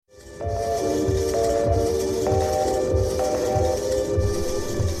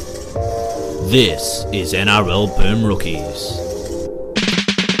This is NRL Boom Rookies.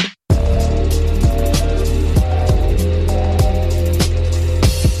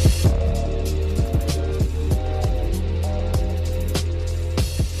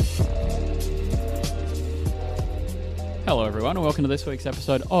 Hello everyone and welcome to this week's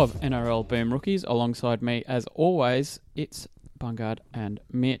episode of NRL Boom Rookies. Alongside me, as always, it's Bungard and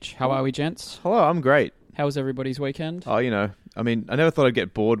Mitch. How are we, gents? Hello, I'm great. How was everybody's weekend? Oh, I never thought I'd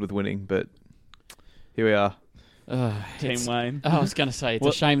get bored with winning, but here we are. Team Wayne. I was going to say, it's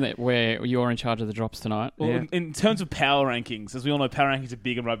a shame that you're in charge of the drops tonight. Well, Yeah. in terms of power rankings, as we all know, power rankings are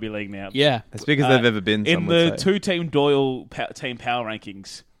big in rugby league now. Yeah. As big as they've ever been, In some the would say. two-team Doyle team power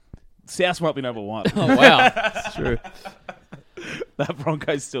rankings, South might be number one. Oh, wow. It's true. That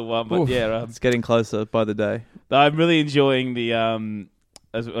Broncos still won, but Oof. yeah. It's getting closer by the day. I'm really enjoying the,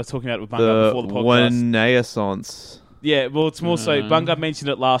 as I was talking about with Bungard before the podcast. Renaissance. Yeah, well, it's more so, Bungard mentioned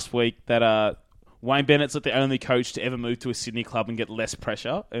it last week that Wayne Bennett's like the only coach to ever move to a Sydney club and get less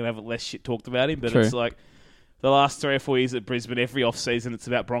pressure and have less shit talked about him. But True. It's like the last 3 or 4 years at Brisbane, every off-season, it's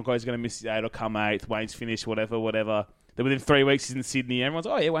about Broncos going to miss the 8 or come 8th, Wayne's finished, whatever. Then within 3 weeks, he's in Sydney. Everyone's,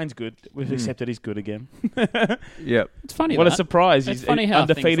 oh, yeah, Wayne's good. We've accepted he's good again. Yep. It's funny What a that. surprise. It's He's funny how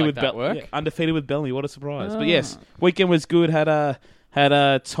undefeated things like with that work. undefeated with Bellamy. What a surprise. But Ah. yes, weekend was good.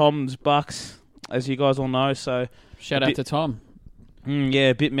 Had Tom's Bucks, as you guys all know. So Shout out to Tom.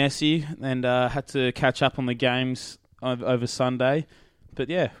 a bit messy, and had to catch up on the games over Sunday. But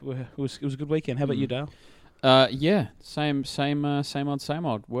yeah, it was a good weekend. How about you, Dale? Yeah, same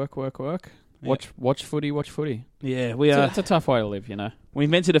old. Work. Watch footy. Yeah, we It's a tough way to live, you know. we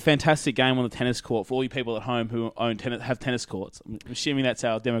invented a fantastic game on the tennis court for all you people at home who have tennis courts. I'm assuming that's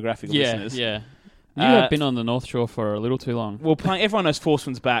our demographic of listeners. Yeah. You have been on the North Shore for a little too long. Well, everyone knows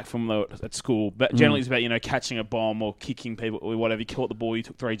Forceman's back from at school, but generally it's about catching a bomb or kicking people or whatever. You caught the ball, you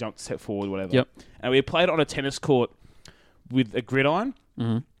took 3 jumps, step forward, whatever. Yep. And we played it on a tennis court with a gridiron,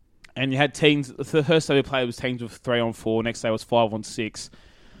 Mm-hmm. and you had teams. The first day we played was teams of 3 on 4. Next day was 5 on 6.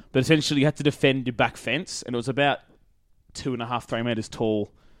 But essentially, you had to defend your back fence, and it was about 2.5, 3 meters tall.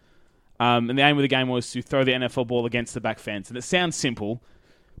 And the aim of the game was to throw the NFL ball against the back fence. And it sounds simple,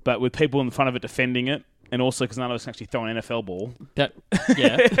 but with people in front of it defending it, and also because none of us can actually throw an NFL ball.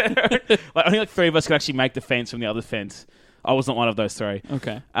 Only 3 of us could actually make the fence from the other fence. I was not one of those 3.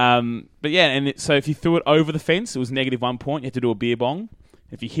 Okay. But yeah, so if you threw it over the fence, it was -1 point. You had to do a beer bong.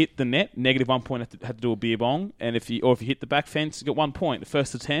 If you hit the net, -1 point, had to do a beer bong. And if you hit the back fence, you got 1 point. The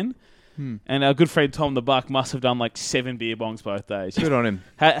first to 10. And our good friend Tom the Buck must have done like 7 beer bongs both days. Good on him.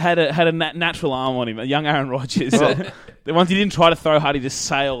 Had a natural arm on him, a young Aaron Rodgers. The ones he didn't try to throw hard, he just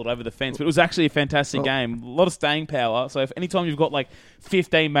sailed over the fence. But it was actually a fantastic game. A lot of staying power. So if anytime you've got like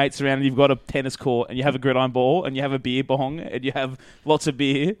 15 mates around and you've got a tennis court and you have a gridiron ball and you have a beer bong and you have lots of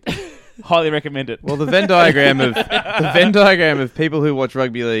beer, highly recommend it. Well, the Venn diagram of people who watch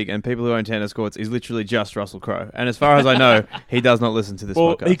rugby league and people who own tennis courts is literally just Russell Crowe. And as far as I know, he does not listen to this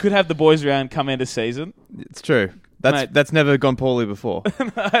Well, podcast. he could have the boys around come end of season. It's true. That's never gone poorly before.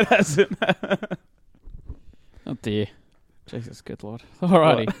 It hasn't. Oh dear. Jesus, good Lord.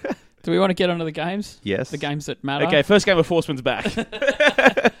 Alrighty. Do we want to get onto the games? Yes. The games that matter? Okay, first game of Forceman's back.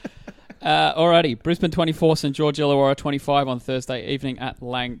 Alrighty. Brisbane 24, St George Illawarra 25 on Thursday evening at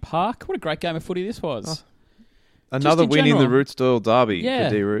Lang Park. What a great game of footy this was. Another in win in the general. Roots Doyle derby Yeah.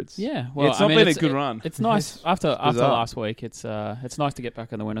 for D Roots. Yeah. Well, It's not been a good run. It's nice. After bizarre. last week, it's nice to get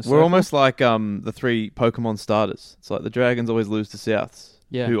back in the winner's We're circle. almost like the 3 Pokemon starters. It's like the Dragons always lose to Souths,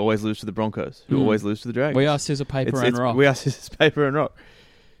 Yeah. who always lose to the Broncos, who always lose to the Dragons. We are scissor, paper, and rock. We are scissors, paper, and rock.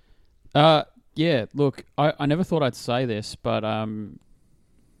 Yeah, look, I never thought I'd say this, but I'm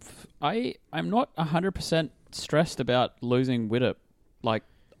not 100% stressed about losing Widdop. Like,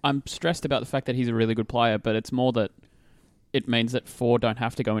 I'm stressed about the fact that he's a really good player, but it's more that it means that 4 don't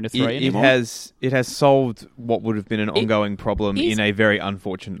have to go into 3 It anymore. has solved what would have been an ongoing problem in a very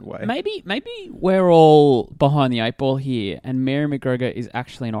unfortunate way. Maybe we're all behind the 8 ball here, and Mary McGregor is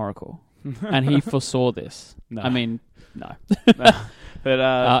actually an oracle, and he foresaw this. No. I mean, no.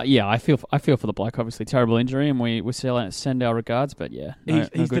 But Yeah, I feel for the bloke. Obviously, terrible injury, and we send our regards. But yeah,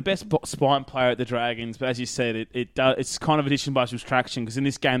 he's the best spine player at the Dragons. But as you said, it's kind of addition by subtraction because in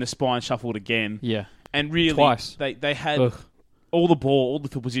this game the spine shuffled again. Yeah, And really, Twice. they had Ugh. all the ball, all the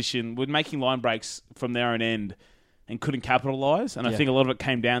field position, were making line breaks from their own end and couldn't capitalise. And I Yeah. think a lot of it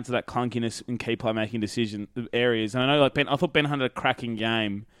came down to that clunkiness in key play making decision areas. And I know, I thought Ben Hunt had a cracking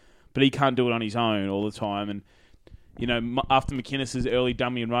game, but he can't do it on his own all the time. And after McInnes's early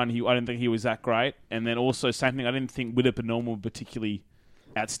dummy and run, I didn't think he was that great. And then also same thing, I didn't think Widdop and Norman were particularly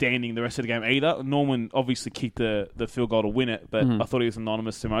outstanding the rest of the game either. Norman obviously kicked the field goal to win it, but I thought he was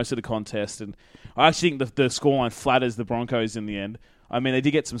anonymous to most of the contest. And I actually think the scoreline flatters the Broncos in the end. I mean, they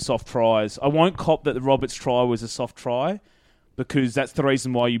did get some soft tries. I won't cop that the Roberts try was a soft try because that's the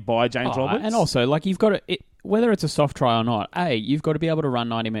reason why you buy James Roberts. And also, like, you've got to... whether it's a soft try or not, A, you've got to be able to run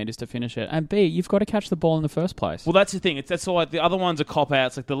 90 metres to finish it, and B, you've got to catch the ball in the first place. Well, that's the thing. That's all. The other ones are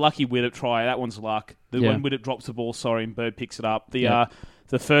cop-outs, like the lucky Widdop try, that one's luck. When Widdop drops the ball, and Bird picks it up.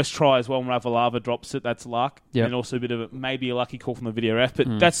 The first try as well, when Ravalawa drops it, that's luck. Yep. And also a bit of maybe a lucky call from the video ref,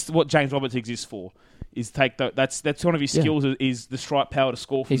 but that's what James Roberts exists for. Is take that's one of his skills is the strike power to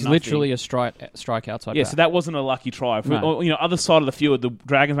score from He's nothing. literally a strike outside back. So that wasn't a lucky try. No. Other side of the field, the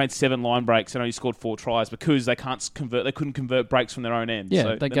Dragons made 7 line breaks and only scored 4 tries because they couldn't convert breaks from their own end. Yeah,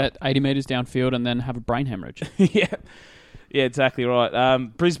 so they get 80 metres downfield and then have a brain hemorrhage. yeah, exactly right.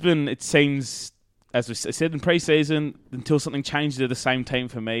 Brisbane, it seems, as we said in pre-season, until something changes, they're the same team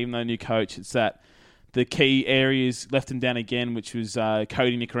for me, even though new coach. It's that the key areas left them down again, which was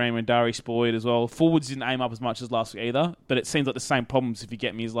Cody Nikorima and Darius Boyd as well. Forwards didn't aim up as much as last week either, but it seems like the same problems, if you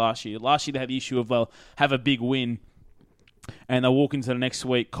get me, as last year. Last year they had the issue of they'll have a big win and they'll walk into the next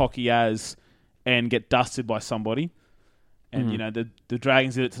week cocky as and get dusted by somebody. And the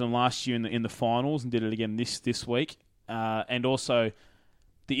Dragons did it to them last year in the finals and did it again this week. And also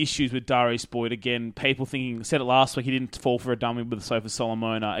the issues with Darius Boyd, again, people thinking, said it last week, he didn't fall for a dummy with the Sofa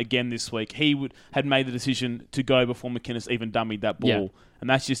Solomona. Again this week, he had made the decision to go before McInnes even dummied that ball. Yeah. And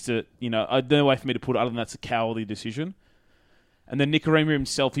that's just no way for me to put it other than that's a cowardly decision. And then Nikorima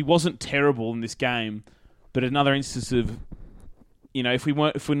himself, he wasn't terrible in this game, but another instance of,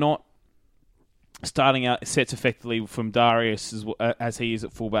 if we're not starting out sets effectively from Darius as he is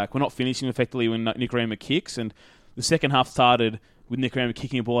at fullback, we're not finishing effectively when Nikorima kicks, and the second half started with Nikorima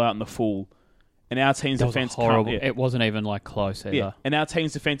kicking a ball out in the full. And our team's defence... horrible. It wasn't even close either. Yeah. And our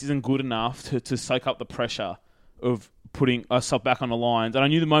team's defence isn't good enough to soak up the pressure of putting us back on the lines. And I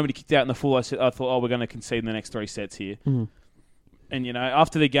knew the moment he kicked out in the full, I thought, we're going to concede in the next 3 sets here. Mm. And,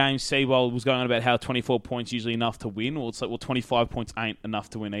 after the game, Seibold was going on about how 24 points usually enough to win. Well, it's 25 points ain't enough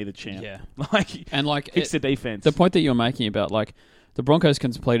to win either, champ. Yeah. Fix the defence. The point that you're making about, the Broncos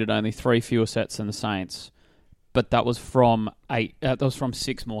completed only 3 fewer sets than the Saints, but that was from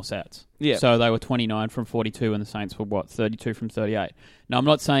 6 more sets. Yeah. So they were 29 from 42, and the Saints were 32 from 38. Now, I'm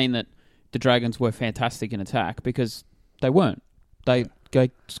not saying that the Dragons were fantastic in attack because they weren't. They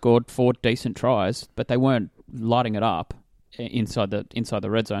scored 4 decent tries, but they weren't lighting it up inside the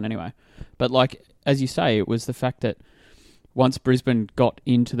red zone anyway. But as you say, it was the fact that once Brisbane got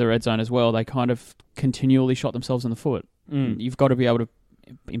into the red zone as well, they kind of continually shot themselves in the foot. You've got to be able to.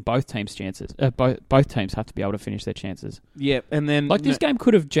 In both teams' chances, both teams have to be able to finish their chances. Yeah, and then this game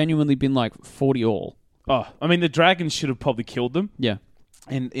could have genuinely been 40 all. Oh, I mean, the Dragons should have probably killed them. Yeah,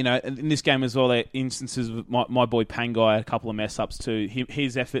 and in this game as well, there are instances with my boy Pangai had a couple of mess ups too.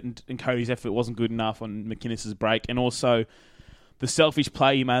 His effort and Cody's effort wasn't good enough on McInnes' break, and also the selfish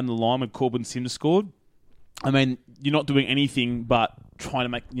play he made on the line when Corbin Sims scored. I mean, you're not doing anything but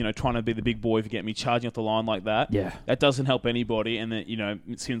trying to be the big boy, if you get me, charging off the line like that. Yeah. That doesn't help anybody. And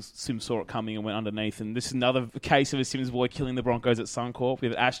then, Sims saw it coming and went underneath. And this is another case of a Sims boy killing the Broncos at Suncorp. We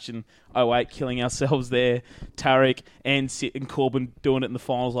have Ashton 08 killing ourselves there, Tarek and Corbin doing it in the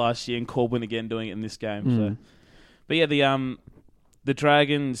finals last year, and Corbin again doing it in this game. So, but yeah, the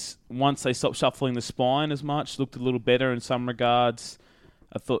Dragons, once they stopped shuffling the spine as much, looked a little better in some regards.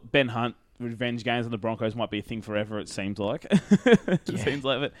 I thought Ben Hunt, revenge games on the Broncos might be a thing forever. It seems like. Seems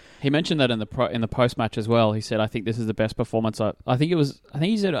like it. He mentioned that in the post match as well. He said, "I think this is the best performance. I think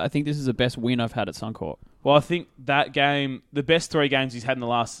he said, I think this is the best win I've had at Suncorp." Well, I think that game, the best 3 games he's had in the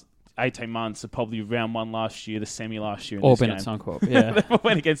last 18 months are probably round 1 last year, the semi last year, or been at Suncorp. Yeah, they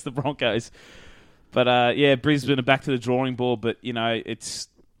went against the Broncos. But Brisbane are back to the drawing board. But it's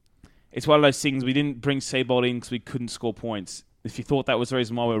one of those things. We didn't bring Seibold in because we couldn't score points. If you thought that was the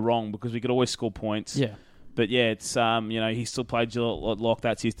reason why we're wrong, because we could always score points. Yeah. But it's he still played lock.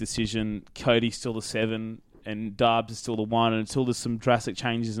 That's his decision. Cody's still the 7, and Darbs is still the 1. And until there's some drastic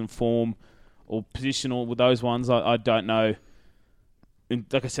changes in form or positional with those ones, I don't know. And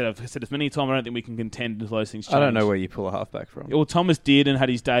like I said, I've said this many times. I don't think we can contend until those things change. I don't know where you pull a halfback from. Well, Thomas did and had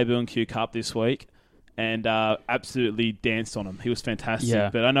his debut in Q Cup this week, and absolutely danced on him. He was fantastic.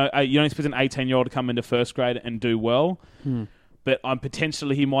 Yeah. But I know you don't expect an 18-year-old to come into first grade and do well. But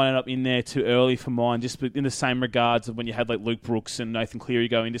potentially he might end up in there too early for mine, just in the same regards of when you had Luke Brooks and Nathan Cleary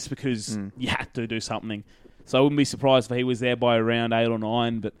going, just because you had to do something. So I wouldn't be surprised if he was there by around 8 or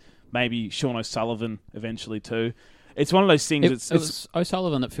 9, but maybe Sean O'Sullivan eventually too. It's one of those things. It was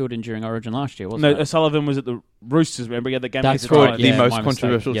O'Sullivan that filled in during Origin last year, wasn't no, it? O'Sullivan was at the Roosters. Remember, he had the game. That's against the right. Tigers. the most my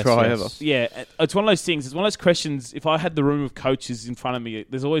controversial mistake. try Yes. ever. Yeah, it's one of those things. It's one of those questions. If I had the room of coaches in front of me,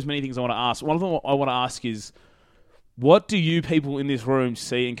 there's always many things I want to ask. One of them I want to ask is, what do you people in this room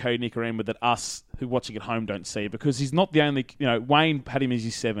see in Cody Nicarima that us who are watching at home don't see? Because he's not the only. Wayne had him as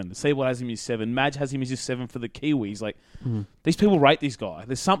his 7. Seabold has him as 7. Madge has him as his 7 for the Kiwis. Like these people rate this guy.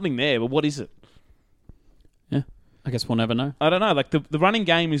 There's something there, but what is it? Yeah, I guess we'll never know. I don't know. Like the running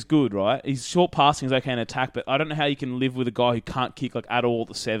game is good, right? His short passing is okay in attack, but I don't know how you can live with a guy who can't kick like at all at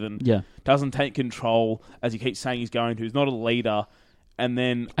the 7. Yeah. Doesn't take control as he keeps saying he's going to. He's not a leader, and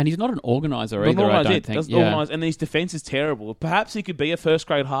he's not an organiser Not either. I organised, don't think. doesn't Yeah. organise, and his defence is terrible. Perhaps he could be a first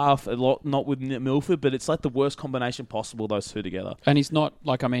grade half, a lot not with Milford, but it's like the worst combination possible. Those two together. And he's not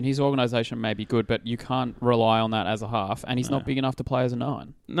his organisation may be good, but you can't rely on that as a half. And he's not big enough to play as a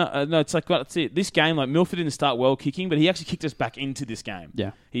 9. No, it's like that's it. This game, like Milford didn't start well kicking, but he actually kicked us back into this game.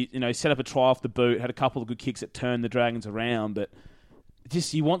 Yeah. He set up a try off the boot, had a couple of good kicks that turned the Dragons around, but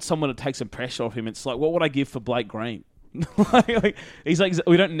just you want someone to take some pressure off him. It's like, what would I give for Blake Green? He's like,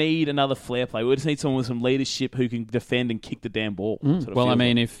 we don't need another flair play. We just need someone with some leadership who can defend and kick the damn ball. Sort of Well, I feels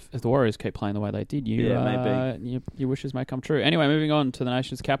mean, like. if the Warriors keep playing the way they did, your wishes may come true. Anyway, moving on to the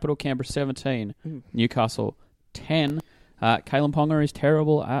nation's capital, Canberra 17, Newcastle 10. Kalen Ponga is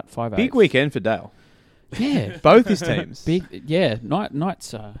terrible at 5'8". Big weekend for Dale. Yeah. Both his teams. Big, yeah.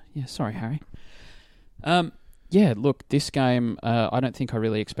 Knights. Sorry, Harry. Yeah. Look, this game. I don't think I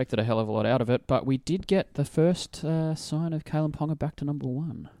really expected a hell of a lot out of it, but we did get the first sign of Kalen Ponga back to number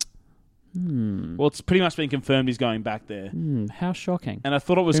 1. Well, it's pretty much been confirmed he's going back there. How shocking! And I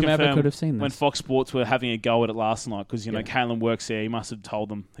thought it was Whomever confirmed could have seen this. when Fox Sports were having a go at it last night because Kalen works there. He must have told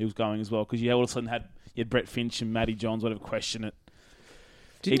them he was going as well because all of a sudden you had Brett Finch and Matty Johns whatever question it.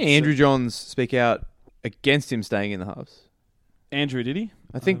 Didn't Andrew Johns speak out against him staying in the halves? Andrew, did he?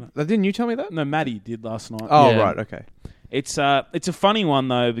 I think. Didn't you tell me that? No, Matty did last night. Oh, Yeah. right. Okay. It's a funny one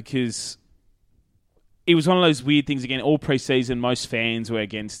though because it was one of those weird things. Again, all preseason, most fans were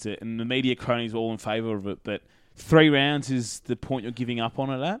against it, and the media cronies were all in favour of it. But 3 rounds is the point you're giving up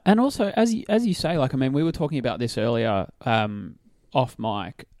on it at. And also, as you say, we were talking about this earlier off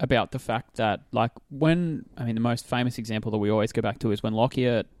mic about the fact that, the most famous example that we always go back to is when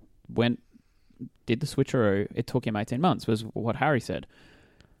Lockyer did the switcheroo. It took him 18 months, was what Harry said.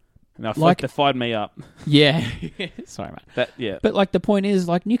 No, they fired me up. Yeah. Sorry, mate. But, the point is,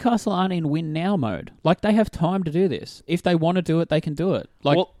 Newcastle aren't in win now mode. They have time to do this. If they want to do it, they can do it.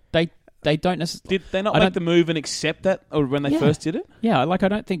 They don't necessarily... Did they not make the move and accept that or when they first did it? Yeah, I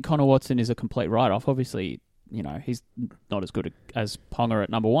don't think Connor Watson is a complete write-off. Obviously, he's not as good as Ponga at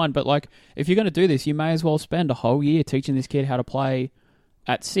number 1. But, if you're going to do this, you may as well spend a whole year teaching this kid how to play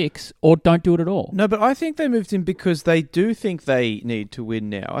at 6 or don't do it at all. No, but I think they moved him because they do think they need to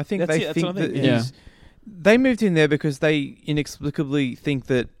win now. I think they moved him there because they inexplicably think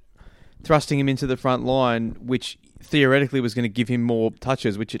that thrusting him into the front line, which theoretically was going to give him more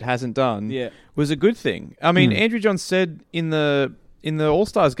touches, which it hasn't done, was a good thing. I mean, Andrew Johns said in the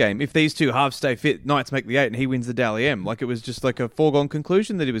All-Stars game, if these two halves stay fit, Knights make the 8 and he wins the Dally M. It was just a foregone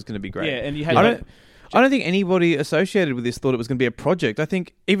conclusion that he was going to be great. Yeah, and you had... I don't think anybody associated with this thought it was going to be a project. I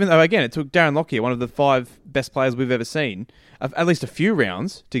think, even though, again, it took Darren Lockyer, one of the 5 best players we've ever seen, at least a few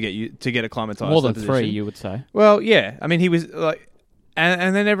rounds to get acclimatised. More than 3, you would say. Well, yeah. I mean, he was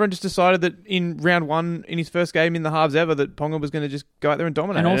and then everyone just decided that in round 1, in his first game in the halves ever, that Ponga was going to just go out there and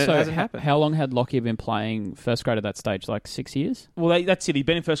dominate. And also, it hasn't happened. How long had Lockyer been playing first grade at that stage? 6 years? Well, that's it. He'd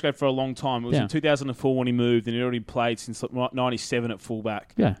been in first grade for a long time. It was in 2004 when he moved, and he'd already played since 97 at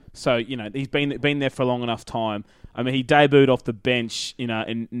fullback. Yeah. So, he's been there for a long enough time. I mean, he debuted off the bench,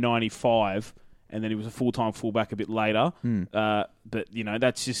 in 95, and then he was a full-time fullback a bit later. But,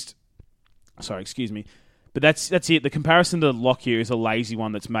 that's just... Sorry, excuse me. But that's it. The comparison to Lockyer is a lazy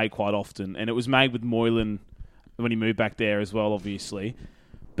one that's made quite often, and it was made with Moylan when he moved back there as well, obviously.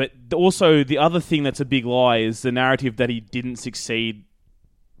 But also, the other thing that's a big lie is the narrative that he didn't succeed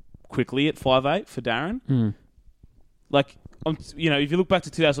quickly at 5'8" for Darren. If you look back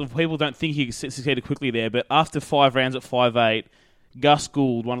to 2000, people don't think he succeeded quickly there, but after 5 rounds at 5'8", Gus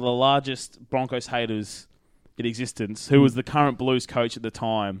Gould, one of the largest Broncos haters in existence, who was the current Blues coach at the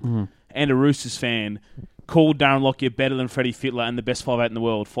time, and a Roosters fan, called Darren Lockyer better than Freddie Fittler and the best 5'8" in the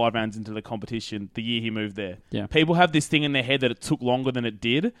world 5 rounds into the competition the year he moved there. Yeah. People have this thing in their head that it took longer than it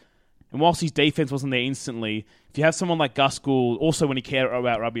did. And whilst his defense wasn't there instantly, if you have someone like Gus Gould, also when he cared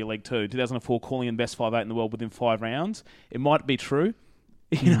about rugby league too, 2004 calling him best 5'8" in the world within 5 rounds, it might be true.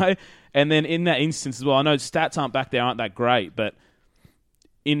 And then in that instance as well, I know stats aren't back there, aren't that great, but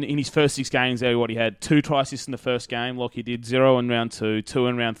in his first 6 games, he had 2 try assists in the first game. Lockyer did 0 in round 2, 2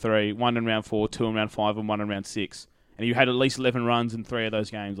 in round 3, 1 in round 4, 2 in round 5, and 1 in round 6. And he had at least 11 runs in 3 of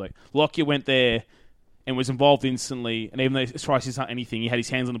those games. Like Lockyer went there and was involved instantly. And even though his try assists aren't anything, he had his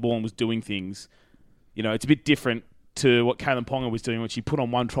hands on the ball and was doing things. You know, it's a bit different to what Kalyn Ponga was doing, which he put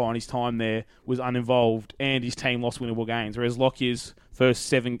on 1 try on his time there, was uninvolved, and his team lost winnable games. Whereas Lockyer's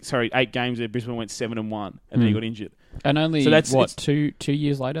first 8 games there, Brisbane went 7-1, and then he got injured. And only, 2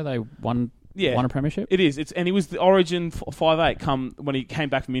 years later, they won a premiership? It is. And he was the Origin 5'8" when he came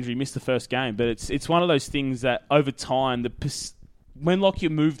back from injury, missed the first game. But it's one of those things that over time, when Lockyer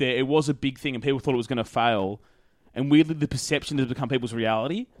moved there, it was a big thing, and people thought it was going to fail. And weirdly, the perception has become people's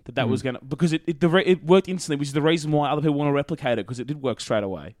reality that was going to... Because it worked instantly, which is the reason why other people want to replicate it, because it did work straight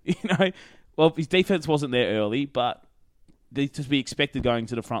away. You know? Well, his defense wasn't there early, but they to be expected going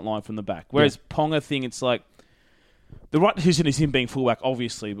to the front line from the back. Whereas Ponga thing, it's like... The right decision is him being fullback,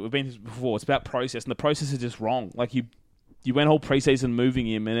 obviously, but we've been before. It's about process, and the process is just wrong. Like, you went whole preseason moving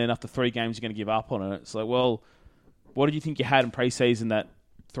him, and then after 3 games, you're going to give up on it. It's like, well, what did you think you had in preseason that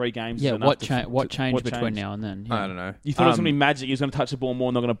 3 games? Yeah, what changed between now and then? Yeah. I don't know. You thought it was going to be magic. He was going to touch the ball more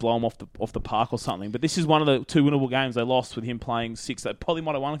and they're going to blow him off the park or something. But this is one of the 2 winnable games they lost with him playing 6. That probably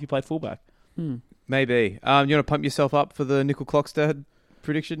might have won if he played fullback. Maybe. You want to pump yourself up for the Nickel Clockstad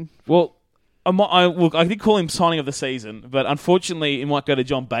prediction? Well, I did call him signing of the season, but unfortunately, it might go to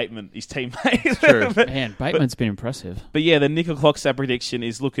John Bateman, his teammate. True. Man, Bateman's been impressive. But yeah, the Nickel Clockstad prediction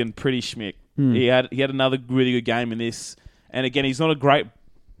is looking pretty schmick. He had another really good game in this, and again, he's not a great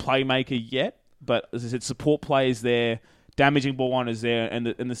playmaker yet, but as I said, support players there, damaging ball runners there, and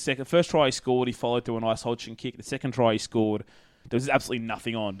the first try he scored, he followed through a nice Hodgson kick. The second try he scored, there was absolutely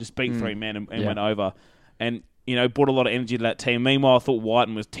nothing on, just beat 3 men and went over, and brought a lot of energy to that team. Meanwhile, I thought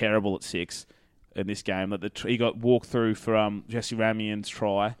Whiten was terrible at 6 in this game. Like he got walked through for Jesse Ramian's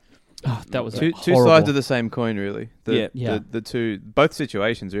try. Oh, that was two sides of the same coin, really. The two, both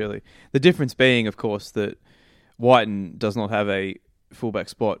situations, really. The difference being, of course, that Whiten does not have a fullback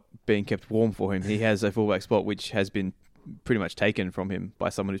spot being kept warm for him. He has a fullback spot which has been pretty much taken from him by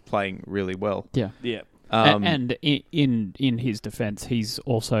someone who's playing really well. Yeah. And in his defence, he's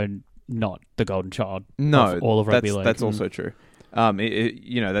also not the golden child of all of rugby league. That's also true.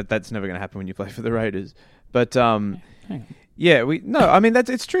 That's never going to happen when you play for the Raiders. But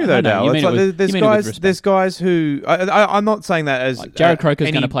it's true though. Now there's guys who I'm not saying that as like Jared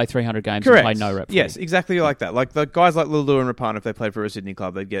Croker's going to play 300 games and play no reps. Yes, exactly like that. Like the guys like Lulu and Rapana, if they played for a Sydney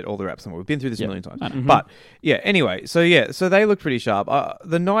club, they'd get all the reps. We've been through this a million times. Mm-hmm. But anyway, so they look pretty sharp.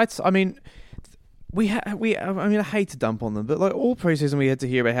 The Knights, I mean. I hate to dump on them, but like all preseason we had to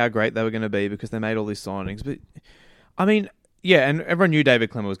hear about how great they were going to be because they made all these signings. But I mean, and everyone knew David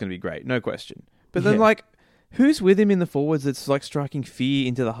Klemmer was going to be great, no question. But then who's with him in the forwards that's like striking fear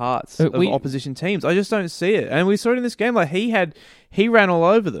into the hearts of opposition teams? I just don't see it. And we saw it in this game. Like he ran all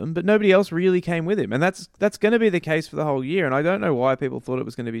over them, but nobody else really came with him. And that's going to be the case for the whole year. And I don't know why people thought it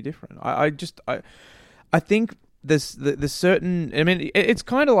was going to be different. I think. There's certain... I mean, it's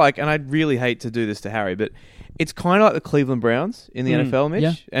kind of like... And I really hate to do this to Harry, but it's kind of like the Cleveland Browns in the NFL, Mitch.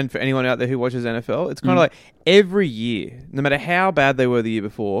 Yeah. And for anyone out there who watches NFL, it's kind of like every year, no matter how bad they were the year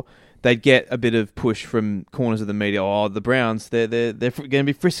before, they'd get a bit of push from corners of the media. Oh, the Browns, they're going to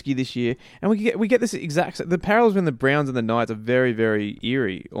be frisky this year. And we get this exact... The parallels between the Browns and the Knights are very, very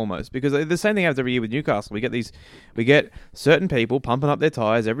eerie, almost. Because the same thing happens every year with Newcastle. We get certain people pumping up their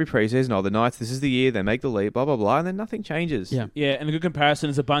tyres every preseason. Oh, the Knights, this is the year, they make the leap, blah, blah, blah. And then nothing changes. Yeah, and a good comparison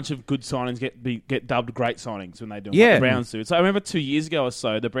is a bunch of good signings get dubbed great signings when they do what the Browns do. So I remember 2 years ago or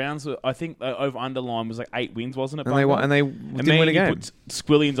so, the Browns, I think the over-underline was like 8 wins, wasn't it? And they didn't win a game. Put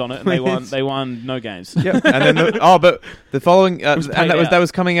squillions on it. They won no games. Yeah, and then but the following and that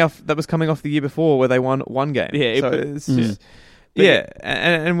was coming off the year before where they won 1 game. Yeah,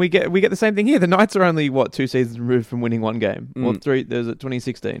 and we get the same thing here. The Knights are only 2 seasons removed from winning 1 game. Or 3. There's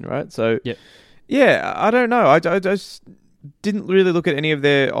 2016, right? So I don't know. I just didn't really look at any of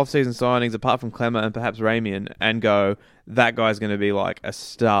their off-season signings apart from Klemmer and perhaps Ramian and go, that guy's going to be like a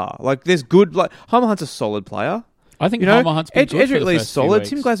star. Like there's good. Like Homer Hunt's a solid player. I think Homer Hunt's been good for the first solid.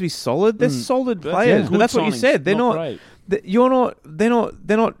 Tim Glasby's solid. They're solid players, but that's what you said. They're not.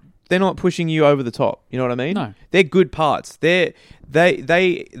 They're not pushing you over the top. You know what I mean? No. They're good parts. They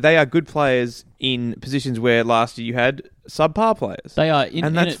are good players in positions where last year you had subpar players. They are,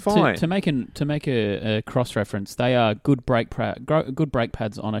 and that's fine. To make a cross reference, they are good brake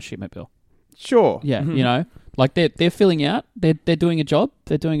pads on a shipment bill. Sure. Yeah, like they're filling out. They're doing a job.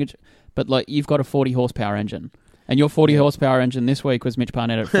 But like you've got a 40 horsepower engine. And your 40 horsepower engine this week was Mitch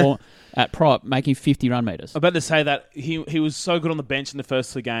Barnett at prop, making 50 run meters. I'm about to say that he was so good on the bench in the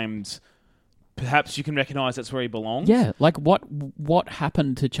first 2 games. Perhaps you can recognise that's where he belongs. Yeah, like what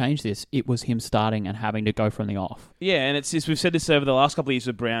happened to change this? It was him starting and having to go from the off. Yeah, and it's just, we've said this over the last couple of years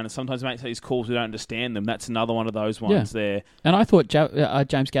with Brown, and sometimes he makes these calls, we don't understand them. That's another one of those ones there. And I thought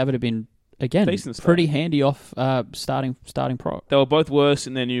James Gavitt had been, again, pretty handy off starting prop. They were both worse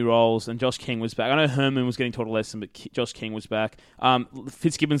in their new roles, and Josh King was back. I know Herman was getting taught a lesson, but Josh King was back.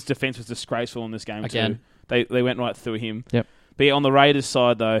 Fitzgibbon's defence was disgraceful in this game again. Too. They went right through him. Yep. But on the Raiders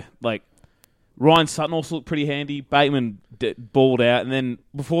side, though, like, Ryan Sutton also looked pretty handy. Bateman balled out. And then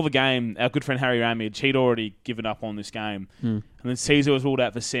before the game, our good friend Harry Ramage, he'd already given up on this game. And then Caesar was ruled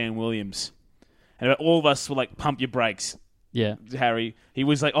out for Sam Williams. And all of us were like, pump your brakes. Yeah. Harry. He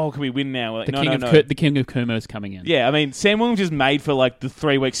was like, oh, can we win now? We're like, the king of Kuma is coming in. Yeah, I mean, Sam Williams is made for like the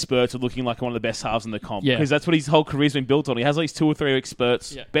 3-week spurts of looking like one of the best halves in the comp. Yeah. Because that's what his whole career's been built on. He has at least 2 or 3 week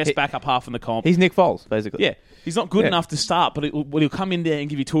spurts. Yeah. Best backup half in the comp. He's Nick Foles, basically. Yeah. He's not good enough to start, but he'll come in there and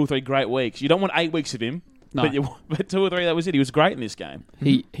give you 2 or 3 great weeks. You don't want 8 weeks of him. No. But 2 or 3, that was it. He was great in this game.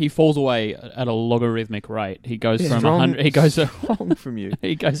 He falls away at a logarithmic rate. He goes from strong, 100. He goes strong from you.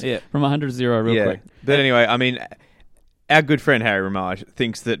 He goes from 100 to 0 real quick. But anyway, I mean, our good friend Harry Ramage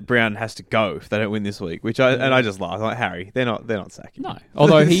thinks that Brown has to go if they don't win this week, I just laugh. I'm like, Harry, they're not sacking. No,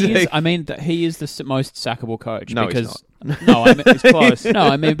 although he is. I mean, he is the most sackable coach. No, because he's not. No, I mean, it's close. No,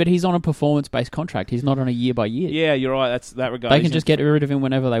 I mean, but he's on a performance-based contract. He's not on a year-by-year. Yeah, you're right. That's that regard. They can just get rid of him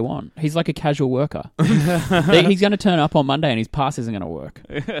whenever they want. He's like a casual worker. He's going to turn up on Monday and his pass isn't going to work.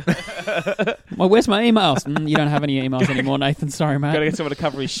 Well, where's my emails? You don't have any emails anymore, Nathan. Sorry, mate. Got to get someone to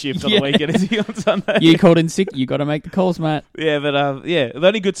cover his shift on the weekend. Is he on Sunday? You called in sick. You got to make the calls, Matt. Yeah, but the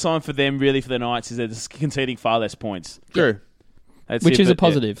only good sign for them really for the Knights is they're just conceding far less points. True. Which is a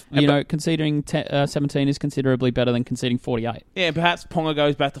positive. Yeah. Conceding 17 is considerably better than conceding 48. Yeah, and perhaps Ponga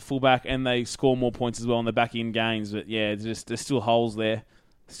goes back to fullback and they score more points as well in the back-end games. But yeah, there's still holes there.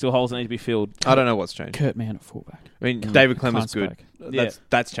 Still holes that need to be filled. I don't know what's changed. Kurt Mann at fullback. I mean, David Clem was good.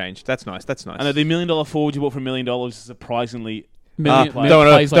 That's changed. That's nice. And the $1 million forward you bought for $1 million is surprisingly... don't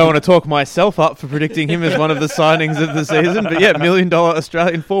want to talk myself up for predicting him as one of the signings of the season, but yeah, $1 million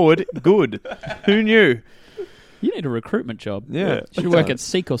Australian forward, good. Who knew? You need a recruitment job. Yeah. Should work at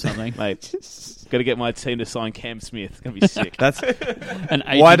Seek or something. Mate, got to get my team to sign Cam Smith. It's going to be sick.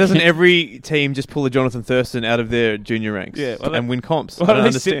 Why doesn't every team just pull a Jonathan Thurston out of their junior ranks and win comps? Why don't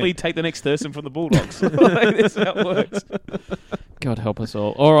they simply take the next Thurston from the Bulldogs? That's how it works. God help us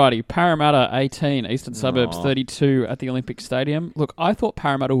all. Alrighty, Parramatta 18, Eastern Suburbs 32 at the Olympic Stadium. Look, I thought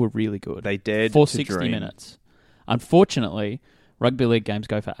Parramatta were really good. They dared for to 60 dream. minutes. Unfortunately, rugby league games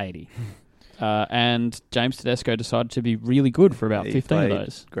go for 80. And James Tedesco decided to be really good for about 15 of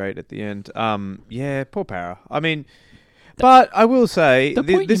those. Great at the end. Poor Para. I mean, but I will say... The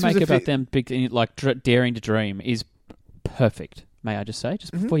point you make about them daring to dream is perfect, may I just say,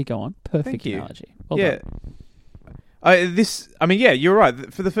 just before you go on. Perfect analogy. Well done. You're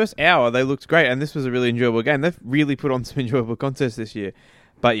right. For the first hour, they looked great, and this was a really enjoyable game. They've really put on some enjoyable contests this year.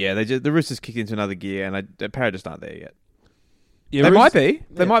 But yeah, the Roosters kicked into another gear, and Para just aren't there yet. Yeah, they might be.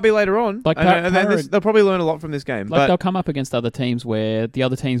 They might be later on. They'll probably learn a lot from this game. They'll come up against other teams where the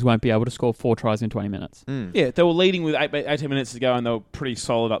other teams won't be able to score 4 tries in 20 minutes. Yeah, they were leading with 18 minutes to go, and they were pretty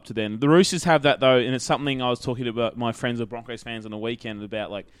solid up to then. The Roosters have that, though, and it's something I was talking about my friends who are Broncos fans on the weekend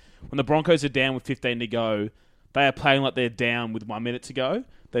about, like, when the Broncos are down with 15 to go, they are playing like they're down with 1 minute to go.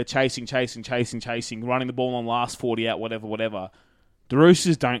 They're chasing, running the ball on last 40 out, whatever. The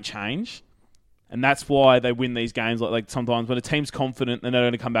Roosters don't change. And that's why they win these games. Like sometimes when a team's confident, they're not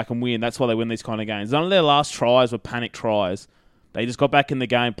going to come back and win. That's why they win these kind of games. None of their last tries were panic tries. They just got back in the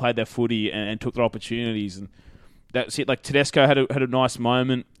game, played their footy, and took their opportunities. And that's it. Like Tedesco had a nice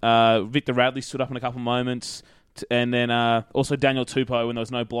moment. Victor Radley stood up in a couple of moments, and then also Daniel Tupou when there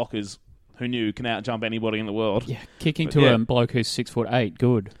was no blockers. Who knew can out-jump anybody in the world? Yeah, kicking a bloke who's 6'8",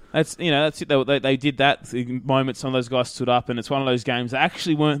 good. That's it. They did that. The moment some of those guys stood up, and it's one of those games that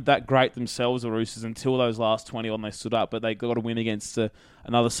actually weren't that great themselves, the Roosters, until those last 20 on they stood up. But they got a win against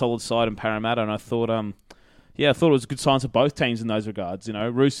another solid side in Parramatta, and I thought, it was good signs for both teams in those regards. You know,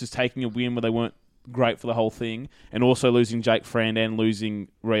 Roosters taking a win where they weren't great for the whole thing, and also losing Jake Frand and losing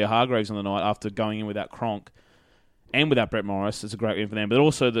Rhea Hargraves on the night after going in without Cronk. And without Brett Morris, it's a great win for them. But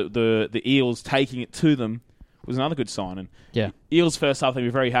also the Eels taking it to them was another good sign. And Eels first half, they were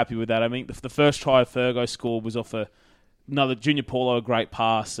very happy with that. I mean, the first try Fergo scored was off another Junior Paulo, a great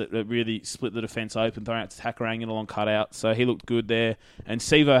pass that really split the defence open, throwing out to Takarang in a long cutout. So he looked good there. And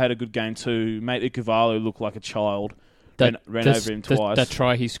Sivo had a good game too. Mate Ikuvalu looked like a child. ran over him twice. That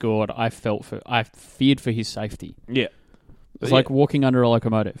try he scored, I feared for his safety. Yeah. It's like walking under a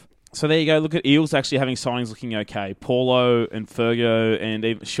locomotive. So there you go. Look at Eels actually having signings looking okay. Paulo and Fergo and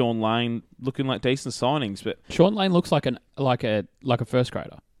even Sean Lane looking like decent signings. But Sean Lane looks like a first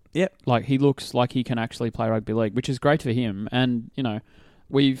grader. Yeah. Like he looks like he can actually play rugby league, which is great for him. And, you know,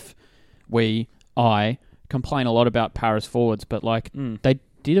 I complain a lot about Paris forwards, but they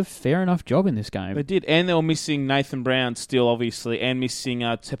did a fair enough job in this game. They did, and they were missing Nathan Brown still, obviously, and missing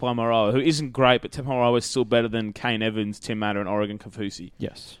Tepai Moeroa, who isn't great, but Tepai Moeroa is still better than Kane Evans, Tim Matter, and Oregon Kaufusi.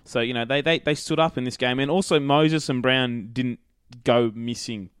 Yes. So, you know, they stood up in this game, and also Moses and Brown didn't go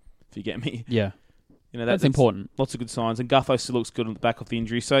missing, if you get me. Yeah. You know, that's important. Lots of good signs, and Gutho still looks good on the back of the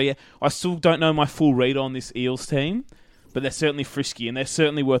injury. So, yeah, I still don't know my full read on this Eels team, but they're certainly frisky, and they're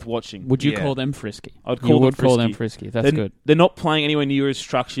certainly worth watching. Would you call them frisky? I'd call them frisky. That's good. They're not playing anywhere near as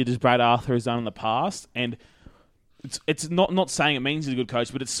structured as Brad Arthur has done in the past, and it's not saying it means he's a good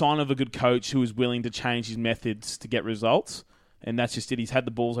coach, but it's a sign of a good coach who is willing to change his methods to get results, and that's just it. He's had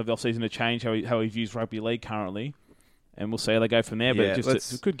the balls over the offseason to change how he views rugby league currently, and we'll see how they go from there, but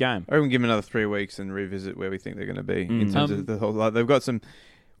it's a good game. I reckon give them another 3 weeks and revisit where we think they're going to be in terms of the whole... they've got some...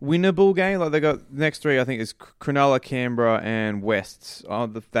 winnable game. Like they got next 3, I think, is Cronulla, Canberra, and Wests.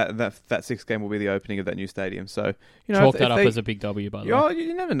 That 6th game will be the opening of that new stadium. So you know, chalk that up as a big W. By the way,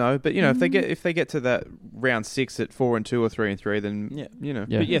 you never know. But you know, if they get to that round 6 at 4-2 or 3-3, then you know.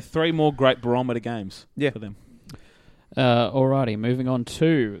 But 3 more great barometer games for them. Alrighty, moving on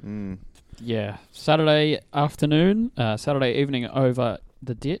to Saturday afternoon, Saturday evening over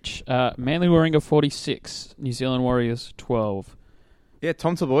the ditch. Manly Warringah 46, New Zealand Warriors 12. Yeah,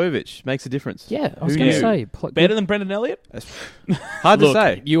 Tom Trbojevic makes a difference. Yeah, I was going to say better than Brendan Elliott. Hard to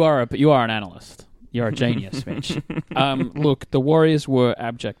say. You are an analyst. You're a genius, Mitch. Look, the Warriors were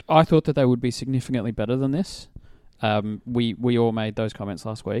abject. I thought that they would be significantly better than this. We all made those comments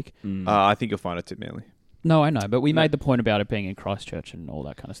last week. I think you'll find it too Manly. No, I know, but we made the point about it being in Christchurch and all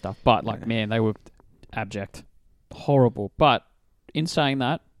that kind of stuff. But man, they were abject, horrible. But in saying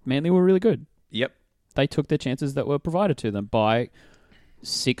that, Manly were really good. Yep, they took the chances that were provided to them by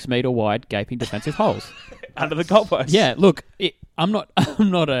 6 metre wide gaping defensive holes under the goalpost. Yeah, look, I'm not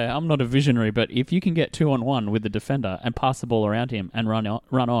a visionary, but if you can get 2-on-1 with the defender and pass the ball around him and run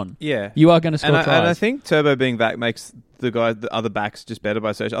on, you are going to score tries. And I think Turbo being back makes the other backs just better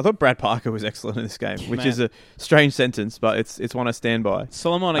by association. I thought Brad Parker was excellent in this game, which is a strange sentence, but it's one I stand by.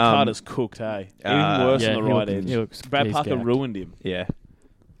 Solomon Carter's cooked, hey? Even worse on the right edge. Brad Parker ruined him. Yeah.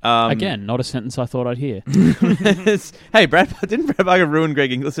 Again, not a sentence I thought I'd hear. Hey, didn't Brad Parker ruin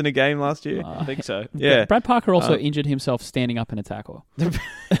Greg Inglis in a game last year? I think so. Yeah. Brad Parker also injured himself standing up in a tackle. I'm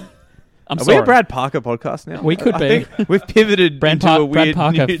sorry. Are we a Brad Parker podcast now? We could be. I think we've pivoted into a weird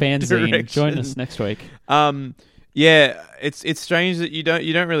Brad Parker new fanzine. direction. Join us next week. Yeah, it's strange that you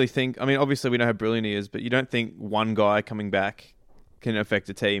don't really think. I mean, obviously we know how brilliant he is, but you don't think one guy coming back can affect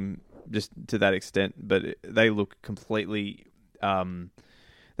a team just to that extent. But they look completely.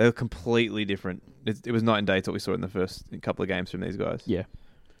 They were completely different. It was night and day to what we saw in the first couple of games from these guys. Yeah.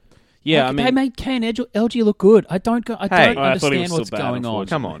 Yeah, I mean, they made Kane LG look good. I don't understand what's bad, going on.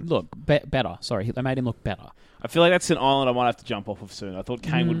 Come on, look better. Sorry, they made him look better. I feel like that's an island I might have to jump off of soon. I thought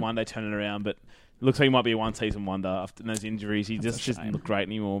Kane would one day turn it around, but it looks like he might be a one-season wonder after those injuries. He just doesn't look great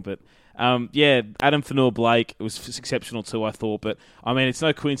anymore. But Adam Fanua-Blake was exceptional too, I thought. But I mean, it's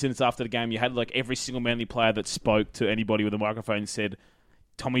no coincidence after the game you had like every single Manly player that spoke to anybody with a microphone said,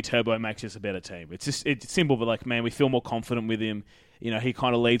 Tommy Turbo makes us a better team. It's simple, but like, man, we feel more confident with him. You know, he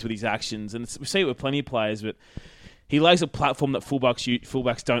kind of leads with his actions, and we see it with plenty of players. But he lays a platform that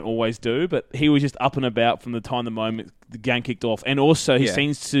fullbacks don't always do. But he was just up and about from the time the game kicked off, and also he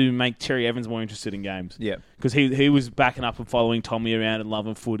seems to make Terry Evans more interested in games. Yeah, because he was backing up and following Tommy around and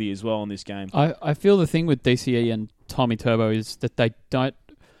loving footy as well in this game. I feel the thing with DCE and Tommy Turbo is that they don't.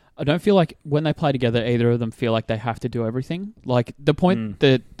 I don't feel like when they play together, either of them feel like they have to do everything. Like the point,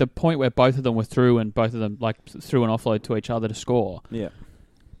 the point where both of them were through and both of them like threw an offload to each other to score. Yeah,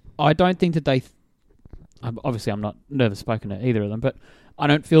 I don't think that they. Obviously, I'm not never spoken to either of them, but I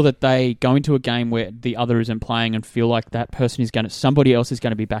don't feel that they go into a game where the other isn't playing and feel like that person is somebody else is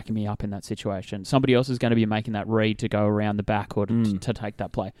going to be backing me up in that situation. Somebody else is going to be making that read to go around the back or to take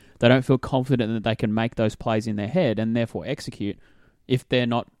that play. They don't feel confident that they can make those plays in their head and therefore execute if they're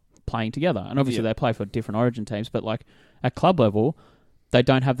not playing together. And obviously they play for different origin teams, but like at club level, they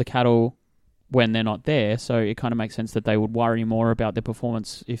don't have the cattle when they're not there, so it kind of makes sense that they would worry more about their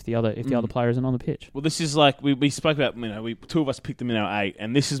performance if the other player isn't on the pitch. Well, this is like we spoke about. Two of us picked them in our 8,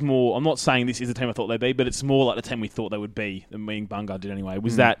 and this is more. I'm not saying this is the team I thought they'd be, but it's more like the team we thought they would be than me and Bunga did anyway.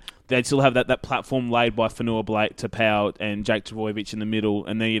 Was that they'd still have that platform laid by Fanua Blake to Powell and Jake Trbojevic in the middle,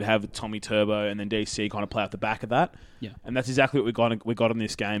 and then you'd have Tommy Turbo and then DC kind of play off the back of that. Yeah. And that's exactly what we got in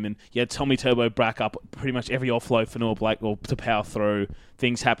this game. And you had Tommy Turbo back up pretty much every offload Fanua Blake or to power through.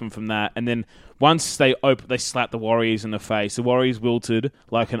 Things happen from that. And then once they slapped the Warriors in the face, the Warriors wilted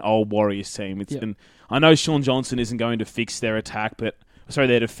like an old Warriors team. And I know Sean Johnson isn't going to fix their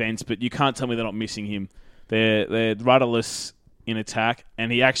their defense, but you can't tell me they're not missing him. They're rudderless in attack,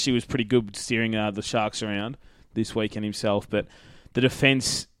 and he actually was pretty good steering the Sharks around this weekend himself. But the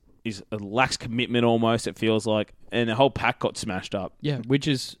defense lacks commitment almost, it feels like, and the whole pack got smashed up. Yeah, which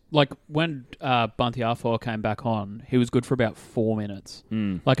is like when Bunty Afoa came back on, he was good for about 4 minutes.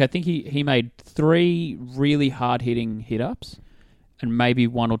 Like I think he made 3 really hard-hitting hit-ups and maybe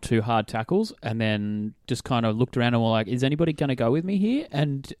 1 or 2 hard tackles, and then just kind of looked around and were like, is anybody going to go with me here?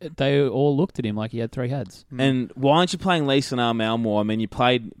 And they all looked at him like he had 3 heads. And why aren't you playing Leeson Armour more? I mean, you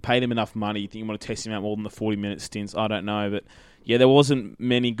paid him enough money. You think you want to test him out more than the 40-minute stints? I don't know, but yeah, there wasn't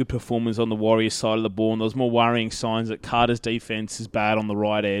many good performers on the Warriors side of the ball, and there was more worrying signs that Carter's defense is bad on the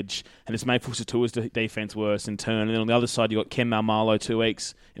right edge, and it's made Fusitua's defense worse in turn. And then on the other side, you got Ken Marmalo 2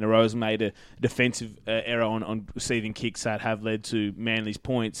 weeks in a row has made a defensive error on receiving kicks that have led to Manly's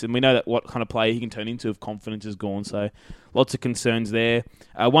points, and we know that what kind of player he can turn into if confidence is gone. So lots of concerns there.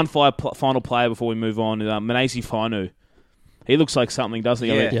 One final player before we move on is Manase Fainu. He looks like something, doesn't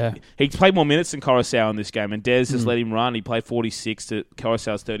he? Yeah. He played more minutes than Coruscant in this game, and Des just let him run. He played 46 to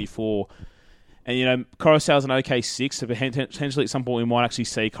Coruscant's 34. And, you know, Coruscant's an okay 6, so potentially at some point we might actually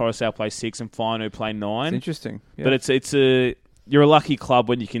see Coruscant play 6 and Fainu play 9. It's interesting. Yeah. But you're a lucky club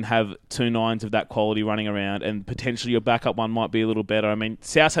when you can have 2 9s of that quality running around, and potentially your backup one might be a little better. I mean,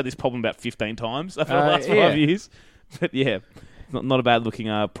 South's had this problem about 15 times over the last 5 years. But, yeah, not a bad-looking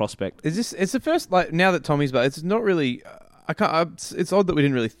prospect. It's the first, like, now that Tommy's back, it's not really... it's odd that we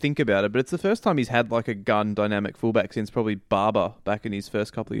didn't really think about it, but it's the first time he's had like a gun dynamic fullback since probably Barber back in his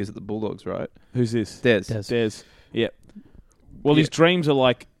first couple of years at the Bulldogs, right? Who's this? Des. Yeah. Well, his dreams are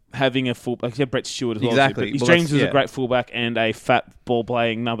like having a fullback. Yeah, Brett Stewart as well. Exactly. His dreams is a great fullback and a fat ball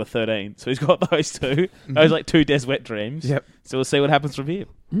playing number 13. So he's got those two. Those like 2 Des wet dreams. Yep. So we'll see what happens from here.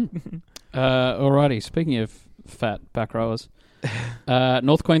 Alrighty. Speaking of fat back rowers,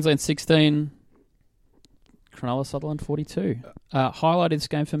 North Queensland 16. Cronulla Sutherland 42. Highlighted this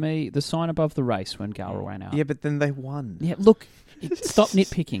game for me, the sign above the race when Galra went out. Yeah, but then they won. Yeah, look, stop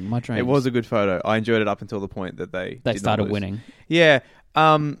nitpicking my dreams. It was a good photo. I enjoyed it up until the point that they started winning. Yeah.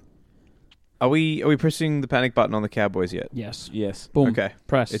 Are we pressing the panic button on the Cowboys yet? Yes. Boom. Okay.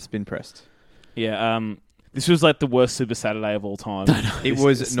 Press. It's been pressed. Yeah. This was like the worst Super Saturday of all time. It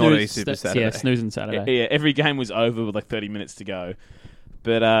was not a Super Saturday. Yeah, snoozing Saturday. Yeah, every game was over with like 30 minutes to go.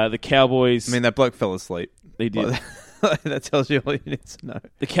 But the Cowboys... I mean, that bloke fell asleep. He did. That tells you all you need to know.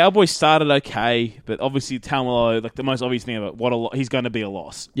 The Cowboys started okay, but obviously Taumalo, like the most obvious thing about he's going to be a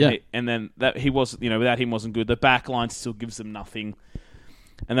loss. Yeah. And then that he was, without him wasn't good. The back line still gives them nothing.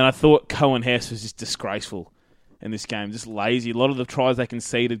 And then I thought Cohen Hess was just disgraceful in this game, just lazy. A lot of the tries they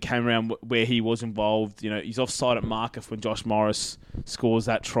conceded came around where he was involved. He's offside at marker when Josh Morris scores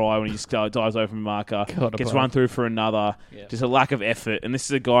that try when he just dives over from marker, gets run through for another. Yeah. Just a lack of effort. And this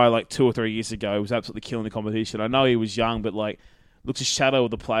is a guy like 2 or 3 years ago who was absolutely killing the competition. I know he was young, but like looks a shadow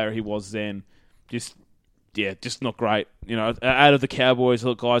of the player he was then. Just not great. Out of the Cowboys,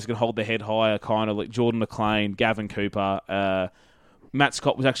 look, guys can hold their head higher, kind of like Jordan McLean, Gavin Cooper. Matt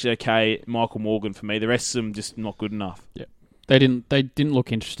Scott was actually okay. Michael Morgan for me. The rest of them just not good enough. Yeah, they didn't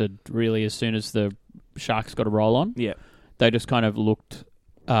look interested really as soon as the Sharks got a roll on. Yeah, they just kind of looked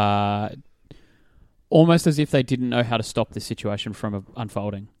almost as if they didn't know how to stop this situation from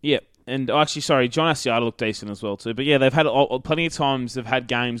unfolding. Yeah, and actually, sorry, John Asiata looked decent as well too. But yeah, they've had plenty of times they've had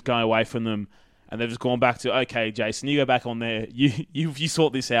games go away from them. And they've just gone back to, okay, Jason, you go back on there. You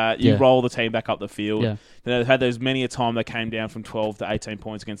sort this out. You roll the team back up the field. Yeah. They've had those many a time they came down from 12 to 18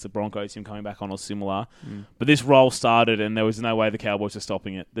 points against the Broncos, him coming back on or similar. But this roll started, and there was no way the Cowboys were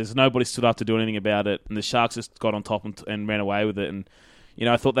stopping it. There's nobody stood up to do anything about it, and the Sharks just got on top and ran away with it. And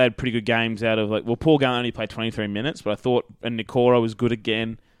I thought they had pretty good games out of Paul Gallen only played 23 minutes, but I thought Nikora was good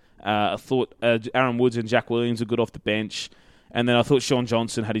again. I thought Aaron Woods and Jack Williams were good off the bench, and then I thought Sean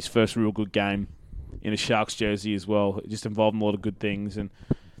Johnson had his first real good game in a Sharks jersey as well. It just involved a lot of good things. And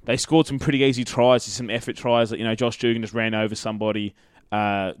they scored some pretty easy tries, some effort tries. Josh Dugan just ran over somebody.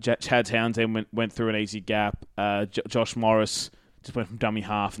 Chad Townsend went through an easy gap. Josh Morris just went from dummy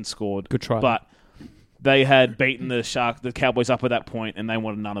half and scored. Good try. But they had beaten the Cowboys up at that point, and they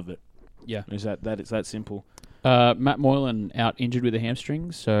wanted none of it. Yeah. It's that simple. Matt Moylan out injured with a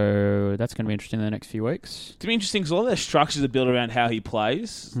hamstring, so that's going to be interesting in the next few weeks. To be interesting, because a lot of their structures are built around how he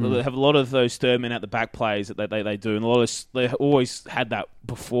plays. They have a lot of those third men out the back plays that they do, and they always had that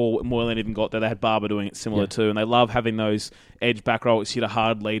before Moylan even got there. They had Barber doing it similar too, and they love having those edge back rollers hit a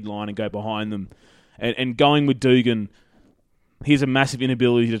hard lead line and go behind them. And going with Dugan, he has a massive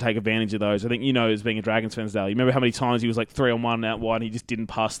inability to take advantage of those. I think, as being a Dragons fan, Dale, you remember how many times he was like 3-on-1 out wide and he just didn't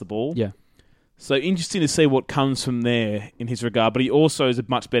pass the ball? Yeah. So interesting to see what comes from there in his regard. But he also is a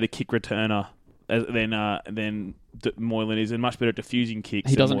much better kick returner than Moylan is, and much better at diffusing kicks.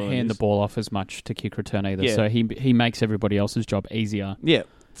 He doesn't hand the ball off as much to kick return either, so he makes everybody else's job easier. Yeah.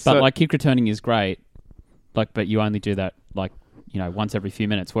 But kick returning is great, but you only do that once every few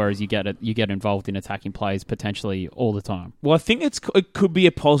minutes, whereas you get involved in attacking plays potentially all the time. Well, I think it could be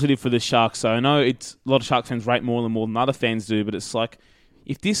a positive for the Sharks. So I know a lot of Sharks fans rate Moylan more than other fans do, but it's like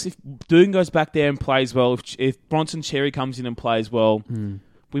if Dugan goes back there and plays well, if Bronson Cherry comes in and plays well,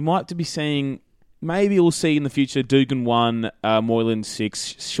 we might be seeing. Maybe we'll see in the future Dugan 1, Moylan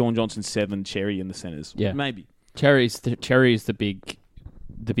 6, Sean Johnson 7, Cherry in the centres. Yeah, maybe Cherry is the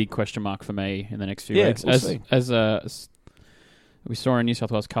big question mark for me in the next few weeks. We'll see. As we saw in New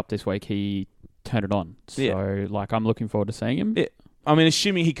South Wales Cup this week, he turned it on. So, I'm looking forward to seeing him. Yeah. I mean,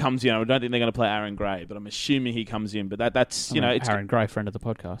 assuming he comes in, I don't think they're going to play Aaron Gray, but I'm assuming he comes in. But that's it's Aaron Gray, friend of the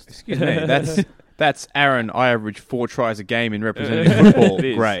podcast. Excuse me, that's Aaron. I average 4 tries a game in representative football.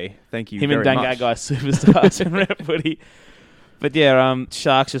 Gray, thank you. Him very and much. Dangai superstars in rep footy. But yeah,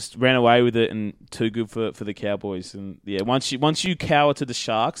 Sharks just ran away with it, and too good for the Cowboys. And yeah, once you cower to the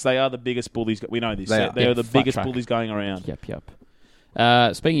Sharks, they are the biggest bullies. We know this. They are the biggest bullies going around.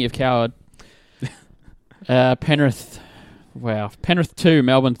 Yep. Speaking of coward, Penrith. Wow. Penrith 2,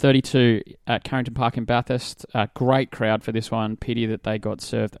 Melbourne 32 at Carrington Park in Bathurst. Great crowd for this one. Pity that they got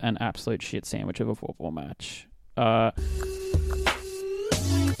served an absolute shit sandwich of a football match. When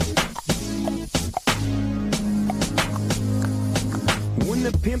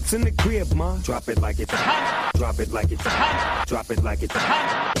the pimp's in the crib, ma, drop it like it's hot. Drop it like it's hot. Drop it like it's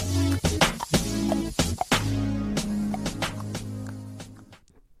hot.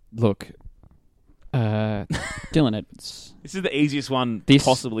 Look, Dylan Edwards. This is the easiest one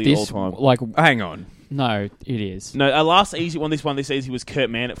possibly of all time. Hang on. No, it is. No, our last easy one this season was Kurt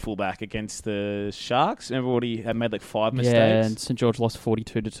Mann at fullback against the Sharks. Remember what he had made 5 mistakes? Yeah, and St George lost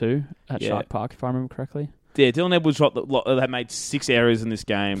 42-2 at Shark Park, if I remember correctly. Yeah, Dylan Edwards had made 6 errors in this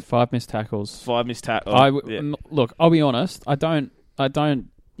game. 5 missed tackles. Look, I'll be honest. I don't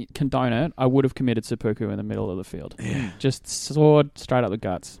condone it. I would have committed seppuku in the middle of the field. Yeah. Just sword straight up the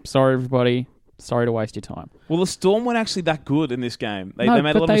guts. Sorry, everybody. Sorry to waste your time. Well, the Storm weren't actually that good in this game.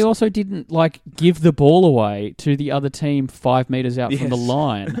 They also didn't give the ball away to the other team 5 meters out from the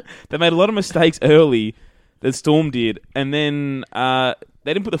line. They made a lot of mistakes early. The Storm did, and then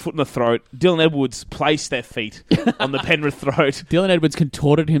they didn't put the foot in the throat. Dylan Edwards placed their feet on the Penrith throat. Dylan Edwards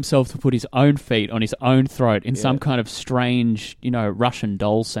contorted himself to put his own feet on his own throat in some kind of strange, Russian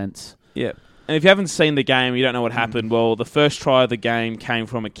doll sense. Yeah. And if you haven't seen the game, you don't know what happened. Well, the first try of the game came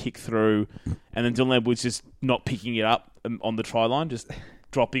from a kick through, and then Dylan Edwards just not picking it up on the try line, just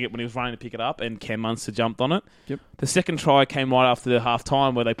dropping it when he was running to pick it up, and Cam Munster jumped on it. Yep. The second try came right after the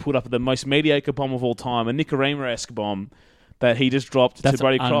half-time, where they put up the most mediocre bomb of all time, a Nikorima-esque bomb that he just dropped to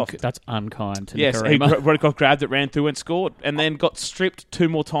Brodie Croft. That's unkind to Nikorima. Brodie Croft grabbed it, ran through and scored, and then got stripped 2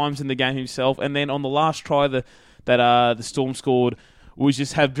 more times in the game himself. And then on the last try that the Storm scored, was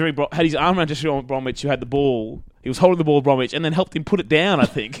just had his arm around Jesse Bromwich, who had the ball. He was holding the ball, Bromwich, and then helped him put it down, I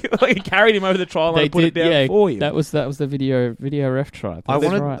think. He carried him over the try line and put it down for him. That was the video ref try.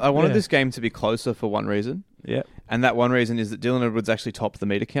 I wanted this game to be closer for one reason. Yeah. And that one reason is that Dylan Edwards actually topped the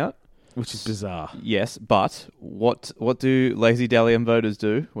meter count. Which is bizarre. Yes, but what do lazy Dalian voters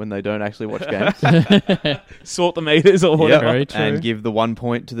do when they don't actually watch games? Sort the meters or whatever. Very true. And give the 1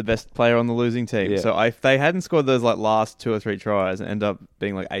 point to the best player on the losing team. Yeah. So if they hadn't scored those last 2 or 3 tries and end up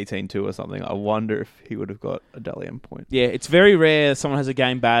being 18-2 or something, I wonder if he would have got a Dalian point. Yeah, it's very rare someone has a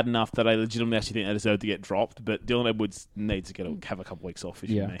game bad enough that I legitimately actually think they deserve to get dropped, but Dylan Edwards needs to have a couple weeks off.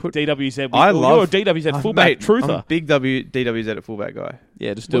 DWZ. You're a DWZ fullback truther. I'm a big DWZ at fullback guy.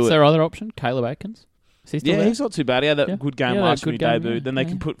 Yeah, just do What's it. their other option? Caleb Atkins? Is he still there? He's not too bad. He had that good game last when he debuted. Yeah. Then they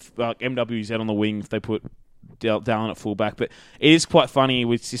can put MWZ on the wing if they put Dallin at fullback. But it is quite funny.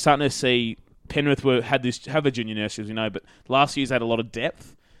 You're starting to see Penrith have a junior nursery, as we know, but last year's had a lot of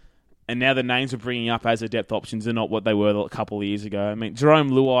depth. And now the names we're bringing up as their depth options are not what they were a couple of years ago. I mean, Jerome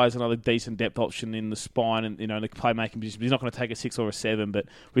Luai is another decent depth option in the spine and in the playmaking position. He's not going to take a 6 or a 7, but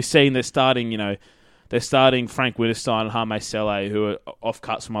we're seeing they're starting, They're starting Frank Wittgenstein and Jaime Sele, who are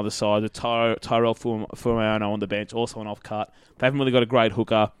off-cuts from other sides. Tyrell Fuimaono on the bench, also an off-cut. They haven't really got a great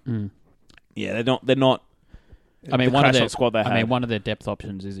hooker. Yeah, they're not. I mean, one of their depth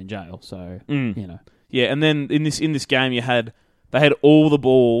options is in jail, so Yeah, and then in this game, they had all the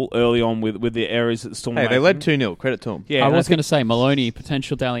ball early on with the errors that the Storm. Hey, they led 2-0. Credit to them. Yeah, I was going to say Maloney,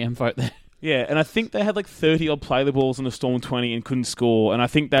 potential Dally M vote there. Yeah, and I think they had like 30-odd play the balls in the Storm 20 and couldn't score. And I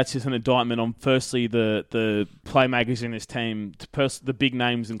think that's just an indictment on, firstly, the playmakers in this team, the big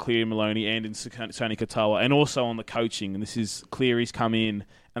names in Cleary, Maloney, and in Sonny Katoa, and also on the coaching. And this is Cleary's come in,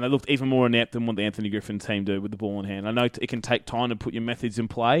 and they looked even more inept than what the Anthony Griffin team do with the ball in hand. I know it can take time to put your methods in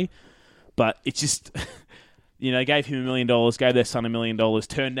play, but it's just, gave him $1 million, gave their son $1 million,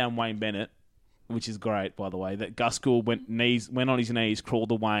 turned down Wayne Bennett, which is great, by the way. That Gus Gould went on his knees, crawled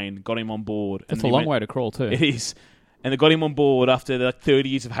to Wayne, got him on board. It's a long way to crawl, too. It is. And they got him on board after like 30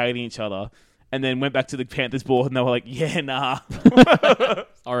 years of hating each other, and then went back to the Panthers board, and they were like, yeah, nah.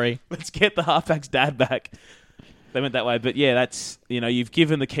 Sorry. Let's get the halfback's dad back. They went that way. But yeah, that's, you've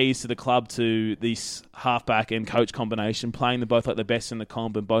given the keys to the club to this halfback and coach combination, playing them both like the best in the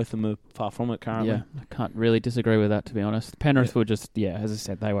comp, and both of them are far from it currently. Yeah, I can't really disagree with that, to be honest. Penrith were just, as I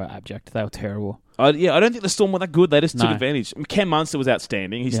said, they were abject. They were terrible. I don't think the Storm were that good. They just took advantage. Cam Munster was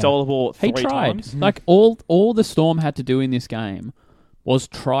outstanding. He stole the ball three times. Like, all the Storm had to do in this game was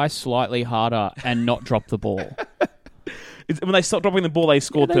try slightly harder and not drop the ball. When they stopped dropping the ball, they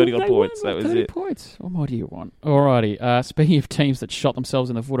scored 30-odd points. That was 30 it. Points. What more do you want? Alrighty. Speaking of teams that shot themselves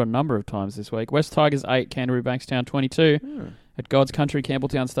in the foot a number of times this week, West Tigers 8, Canterbury Bankstown 22 at God's Country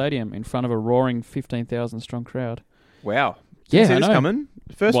Campbelltown Stadium in front of a roaring 15,000-strong crowd. Wow. Yeah, see I this know. coming?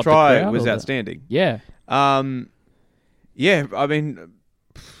 First try was outstanding. Yeah. I mean,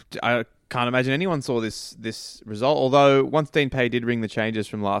 I can't imagine anyone saw this result, although once Dean Pay did ring the changes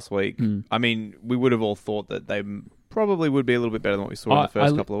from last week, I mean, we would have all thought that they probably would be a little bit better than what we saw in the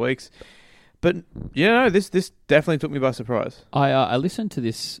first couple of weeks. But, this definitely took me by surprise. I listened to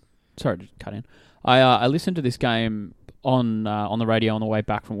this... Sorry to cut in. I listened to this game on the radio on the way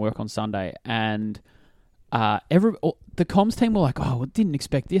back from work on Sunday, and the comms team were like, oh, I didn't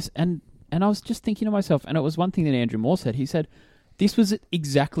expect this. And I was just thinking to myself, and it was one thing that Andrew Moore said. He said, this was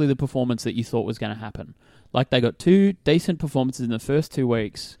exactly the performance that you thought was going to happen. Like, they got 2 decent performances in the first 2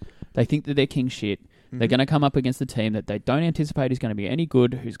 weeks. They think that they're king shit. They're going to come up against a team that they don't anticipate is going to be any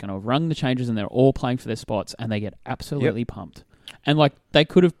good, who's going to have rung the changes, and they're all playing for their spots, and they get absolutely pumped. And like, they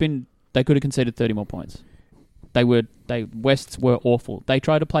could have conceded 30 more points. Wests were awful. They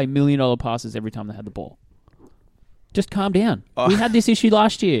tried to play $1 million passes every time they had the ball. Just calm down. We had this issue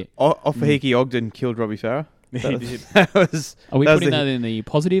last year. Ofahiki Ogden killed Robbie Farah. Are we putting that in the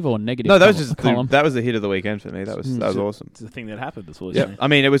positive or negative? No, that was just that was the hit of the weekend for me. That was awesome. It's the thing that happened. That's what I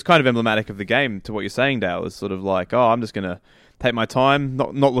mean, it was kind of emblematic of the game to what you're saying, Dale. It's sort of like, I'm just going to take my time,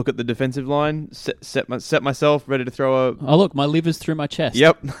 not look at the defensive line, set myself ready to throw a... Oh, look, my liver's through my chest.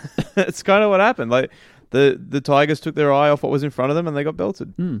 Yep. It's kind of what happened. Like, the Tigers took their eye off what was in front of them and they got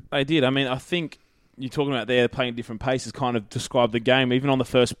belted. They did. I mean, I think... You're talking about there playing different paces kind of described the game. Even on the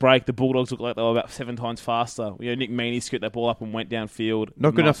first break, the Bulldogs looked like they were about 7 times faster. Nick Meaney scooped that ball up and went downfield.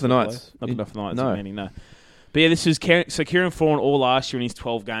 Not good enough for the Knights. Not good enough for the Knights. No. Meaney, no. But yeah, this is... So Kieran Foran all last year in his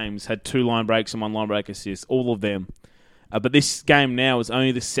 12 games had 2 line breaks and 1 line break assist. All of them. But this game now is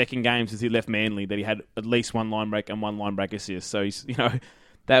only the second game since he left Manly that he had at least 1 line break and 1 line break assist. So he's,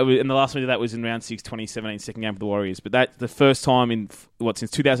 that was, and the last one of that was in round 6, 2017, second game for the Warriors. But that's the first time since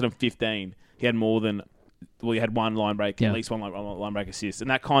 2015 he had more than... Well, he had 1 line break, at least 1 line break assist. And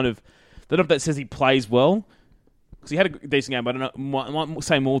that kind of... I don't know if that says he plays well, because he had a decent game, but I don't know, I might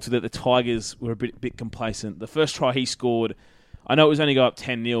say more to that the Tigers were a bit complacent. The first try he scored, I know it was only go up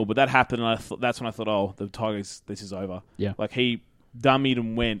 10-0, but that happened, and that's when I thought, the Tigers, this is over. Yeah. Like, he dummied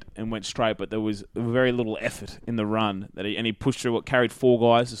and went straight, but there was very little effort in the run, and he pushed through carried 4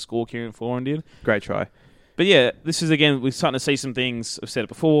 guys to score, Kieran Foran did. Great try. But yeah, this is, again, we're starting to see some things. I've said it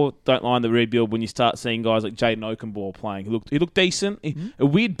before, don't line the rebuild when you start seeing guys like Jaden Okunbor playing. He looked decent. A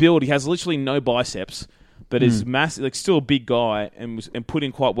weird build. He has literally no biceps, but is massive, like still a big guy and put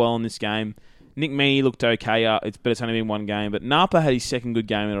in quite well in this game. Nick Meaney looked okay, but it's only been 1 game. But Napa had his second good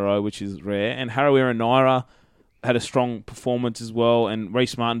game in a row, which is rare. And Harawira Naira had a strong performance as well, and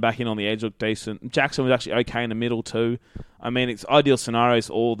Reece Martin back in on the edge looked decent. Jackson was actually okay in the middle too. I mean, it's ideal scenarios,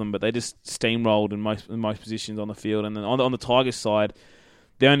 all of them, but they just steamrolled in most positions on the field. And then on the Tigers side,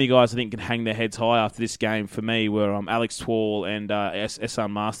 the only guys I think can hang their heads high after this game for me were Alex Twall and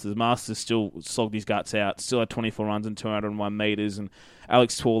Esan Masters. Masters still slogged his guts out, still had 24 runs and 201 metres, and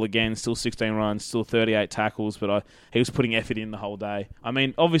Alex Twall again, still 16 runs, still 38 tackles, but he was putting effort in the whole day. I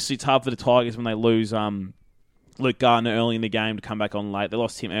mean, obviously it's hard for the Tigers when they lose Luke Gardner early in the game to come back on late. They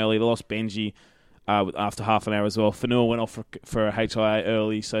lost him early. They lost Benji after half an hour as well. Fanua went off for a HIA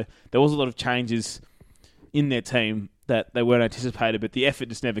early, so there was a lot of changes in their team that they weren't anticipated, but the effort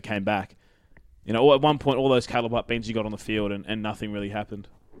just never came back. You know, at one point, all those cattle but Benji got on the field and nothing really happened.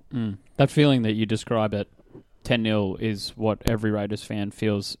 That feeling that you describe at 10-0 is what every Raiders fan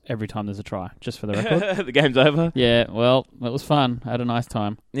feels every time there's a try, just for the record. The game's over? Yeah, well, it was fun. I had a nice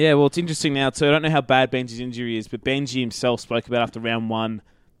time. Yeah, well, it's interesting now, too. I don't know how bad Benji's injury is, but Benji himself spoke about after round one.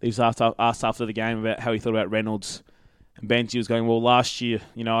 He was asked after the game about how he thought about Reynolds. And Benji was going, well, last year,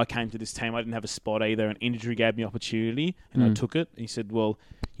 you know, I came to this team, I didn't have a spot either. An injury gave me opportunity, and I took it. And he said, well,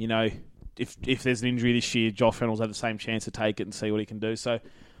 you know, if there's an injury this year, Josh Reynolds had the same chance to take it and see what he can do. So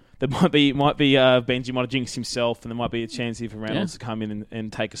there might be Benji might have jinxed himself, and there might be a chance here for Reynolds to come in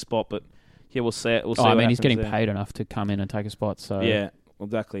and take a spot. But yeah, we'll see. I mean, he's getting paid enough to come in and take a spot. So yeah,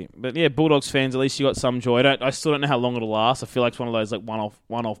 exactly. But yeah, Bulldogs fans, at least you got some joy. I still don't know how long it'll last. I feel like it's one of those like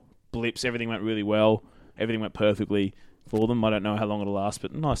one-off blips. Everything went really well. Everything went perfectly for them. I don't know how long it'll last,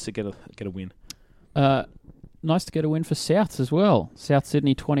 but nice to get a win. Nice to get a win for Souths as well. South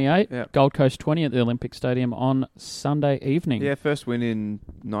Sydney 28, Gold Coast 20 at the Olympic Stadium on Sunday evening. Yeah, first win in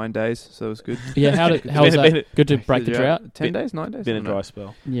 9 days, so it was good. Yeah, how was that? Good to break the drought? 10 days, 9 days? Been a dry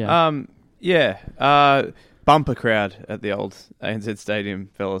spell. Yeah. Bumper crowd at the old ANZ Stadium,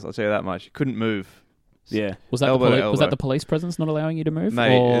 fellas. I'll tell you that much. Couldn't move. Yeah. Was that the police presence not allowing you to move?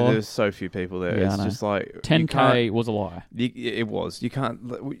 Mate, there's so few people there. Yeah, it's just like 10K was a lie. It was. You can't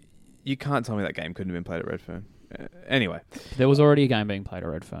tell me that game couldn't have been played at Redfern. Anyway, there was already a game being played at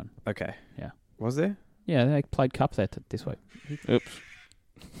Redfern. Okay. Yeah. Was there? Yeah, they played cup there this week. Oops.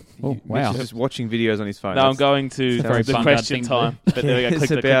 Oh, wow. He's just watching videos on his phone. No, I'm going to the question time. But there we go.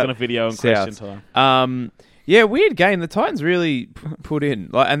 Click on a video and question time. Yeah, weird game. The Titans really put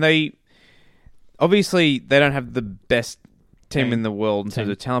in. And they... Obviously, they don't have the best team in the world in terms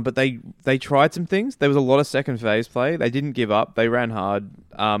of talent, but they tried some things. There was a lot of second phase play. They didn't give up. They ran hard.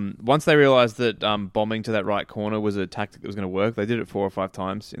 Once they realised that bombing to that right corner was a tactic that was going to work, they did it 4 or 5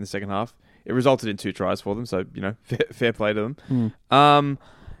 times in the second half. It resulted in 2 tries for them, so, you know, fair play to them.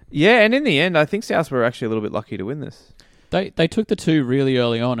 Yeah, and in the end, I think South were actually a little bit lucky to win this. They took the 2 really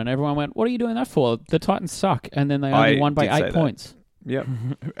early on, and everyone went, what are you doing that for? The Titans suck, and then they only won by 8 points. Yep.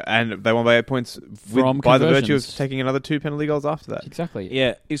 And they won by 8 points by the virtue of taking another 2 penalty goals after that. Exactly.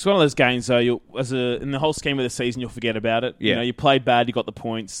 Yeah, it's one of those games, though, in the whole scheme of the season, you'll forget about it. Yeah. You know, you played bad, you got the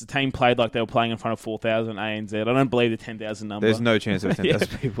points. The team played like they were playing in front of 4,000 ANZ. I don't believe the 10,000 number. There's no chance of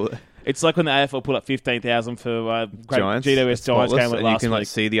 10,000 people there. It's like when the AFL put up 15,000 for Giants. GWS Giants game and last you can week.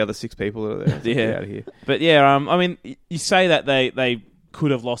 see the other 6 people that are there. Yeah. Get out of here. But yeah, I mean, you say that they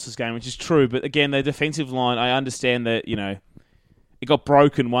could have lost this game, which is true. But again, their defensive line, I understand that, you know, it got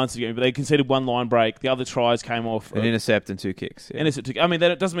broken once again, but they conceded 1 line break. The other tries came off. An intercept and 2 kicks. Yeah. I mean,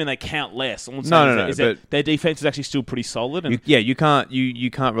 that doesn't mean they count less. All I'm saying is that their defense is actually still pretty solid. And you can't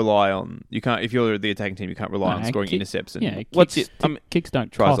rely on... if you're the attacking team, you can't rely on scoring intercepts. And kicks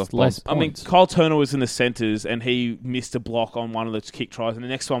don't cost less points. I mean, Kyle Turner was in the centres and he missed a block on one of those kick tries, and the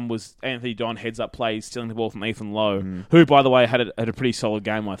next one was Anthony Don heads-up play, stealing the ball from Ethan Lowe, who, by the way, had a pretty solid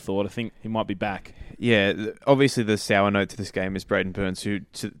game, I thought. I think he might be back. Yeah, obviously the sour note to this game is Braden Burns, who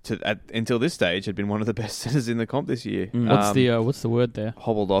until this stage had been one of the best centers in the comp this year. What's the word there?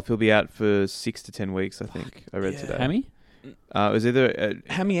 Hobbled off. He'll be out for 6 to 10 weeks, I think. I read today. Hammy? It was either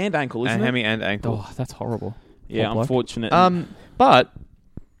hammy and ankle, isn't it? Hammy and ankle. Oh, that's horrible. Yeah, unfortunate. But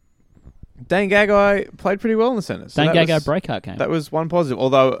Dane Gagai played pretty well in the centers. Dane Gagai breakout game. That was one positive.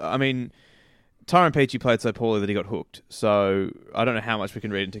 Although, I mean, Tyrone Peachy played so poorly that he got hooked. So I don't know how much we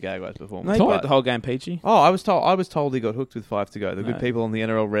can read into Gagai's performance. No, he played the whole game, Peachy. Oh, I was told he got hooked with 5 to go. The good people on the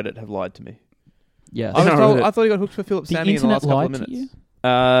NRL Reddit have lied to me. Yeah, I thought he got hooked for Philip Sammy in the last couple of minutes. You?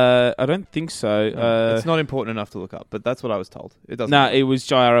 I don't think so. No, it's not important enough to look up, but that's what I was told. It doesn't. No, it was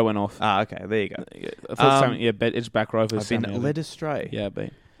Jairo went off. Okay, there you go. I thought it's back row for I've been led astray. Yeah,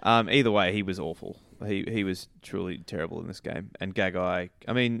 but either way, he was awful. He was truly terrible in this game. And Gagai,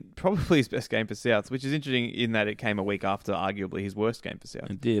 I mean, probably his best game for Souths, which is interesting in that it came a week after arguably his worst game for Souths.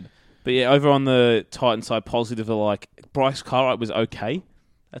 It did. But yeah, over on the Titan side, positive are like Bryce Cartwright was okay.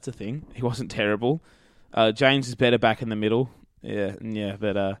 That's a thing. He wasn't terrible. James is better back in the middle. Yeah,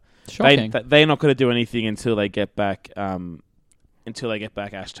 but they're not going to do anything until they get back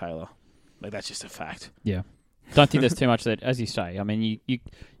Ash Taylor. Like, that's just a fact. Yeah. don't think there's too much that, as you say. I mean, you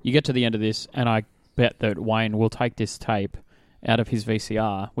get to the end of this, and I bet that Wayne will take this tape out of his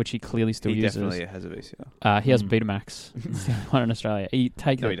VCR, which he clearly still uses. He definitely has a VCR. He has Betamax. It's the only one in Australia. No, he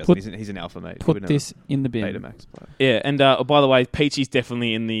doesn't. He's an alpha mate. Put this in the bin. Betamax player. Yeah, and by the way, Peachy's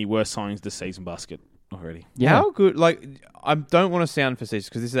definitely in the worst signings this season basket already. Yeah. How good? Like, I don't want to sound facetious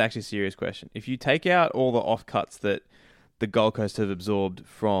because this is actually a serious question. If you take out all the offcuts that the Gold Coast have absorbed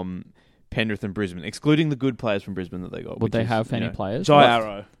from Penrith and Brisbane, excluding the good players from Brisbane that they got. Would they have any players? Jai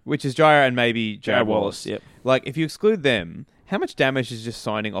Arrow. Which is Jairo and maybe Jared Wallace. Yep. Like, if you exclude them, how much damage is just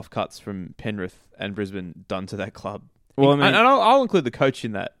signing offcuts from Penrith and Brisbane done to that club? Well, I mean, and I'll include the coach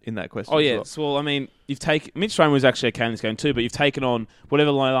in that question. Oh as yeah, well. well, I mean, you've taken Mitch Rayner was actually okay in this game too, but you've taken on whatever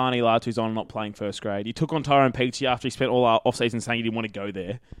Leilani Latu's on, not playing first grade. You took on Tyrone Peachy after he spent all our off season saying he didn't want to go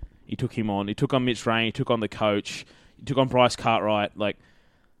there. You took him on. You took on Mitch Rayner. You took on the coach. You took on Bryce Cartwright. Like,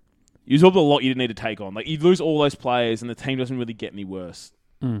 you absorbed a lot you didn't need to take on. Like, you lose all those players, and the team doesn't really get any worse.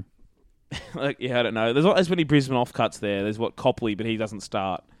 Mm. Like, yeah, I don't know. There's not as many Brisbane offcuts there. There's Copley, but he doesn't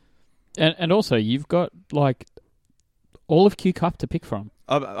start. And also, you've got like all of Q Cup to pick from.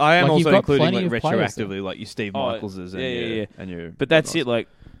 I am Like, also you've got including plenty like of players retroactively, like your Steve Michaelses and your. But that's it. Like,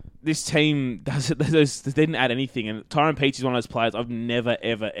 this team does it. They didn't add anything, and Tyrone Peachy is one of those players I've never,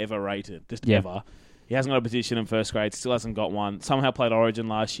 ever rated. Just ever. He hasn't got a position in first grade. Still hasn't got one. Somehow played Origin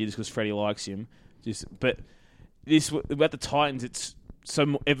last year just because Freddie likes him. But this about the Titans, it's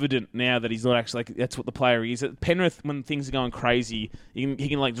so evident now that he's not actually like that's what the player is. At Penrith, when things are going crazy, he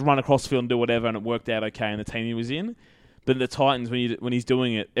can like run across the field and do whatever, and it worked out okay in the team he was in. But the Titans, when he's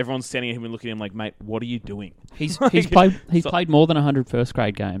doing it, everyone's standing at him and looking at him like, mate, what are you doing? He's played more than 100 first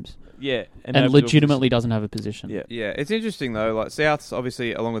grade games. Yeah, and legitimately doesn't have a position. Yeah. It's interesting though. Like Souths,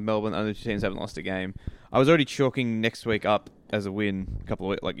 obviously, along with Melbourne, other two teams haven't lost a game. I was already chalking next week up as a win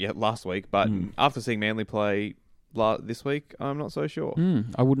last week, but after seeing Manly play this week, I'm not so sure.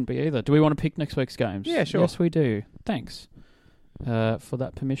 I wouldn't be either. Do we want to pick next week's games? Yeah, sure. Yes, we do. Thanks for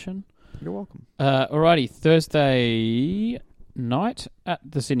that permission. You're welcome. Alrighty, Thursday night at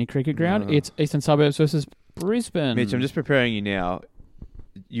the Sydney Cricket Ground. It's Eastern Suburbs versus Brisbane. Mitch, I'm just preparing you now.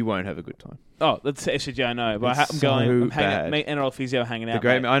 You won't have a good time. Oh, that's actually I know, but It's I'm going. I'm bad. hanging. NRL physio hanging out.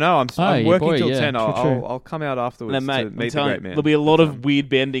 I know. I'm your working boy, till yeah, 10. true. I'll come out afterwards And then, mate, to meet the I'm telling great man. there'll be a lot of weird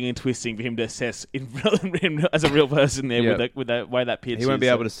bending and twisting for him to assess him as a real person there Yep. with the way that pitch. He won't be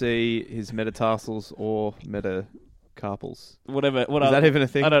able to see his metatarsals or metacarpals. Whatever. What Is that even a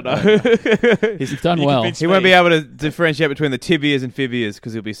thing? I don't know. He's done well. He won't be able to differentiate between the tibias and fibias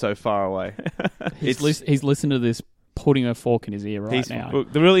because he'll be so far away. He's listened to this, putting a fork in his ear now.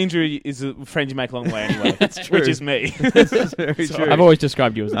 Look, the real injury is a friend you make along the way anyway. That's true. Which is me. That's very true. I've always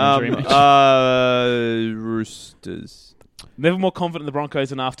described you as an injury. Roosters. Never more confident in the Broncos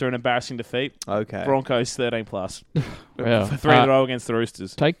than after an embarrassing defeat. Okay. Broncos 13 plus. Well, For 3 in a row against the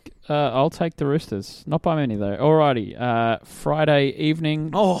Roosters. I'll take the Roosters. Not by many though. Alrighty. Friday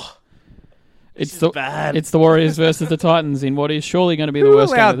evening. Oh, it's bad. It's the Warriors versus the Titans in what is surely going to be the Who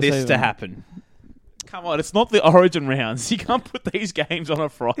worst game allowed of the this season. to happen? Come on, it's not the Origin rounds. You can't put these games on a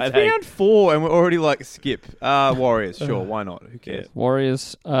Friday. It's round 4 and we're already like skip. Warriors, sure, why not? Who cares?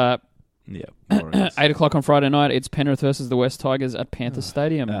 Warriors. Yeah. 8 o'clock on Friday night. It's Penrith versus the West Tigers at Panther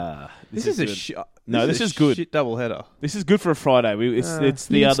Stadium. This is a good. shit. This is good. Shit double header. This is good for a Friday. It's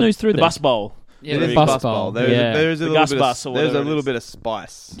You can snooze through the that. bus bowl. Yeah, It the is bus bowl. There's a The little Gus bit bus or of, there's whatever a it little is. bit of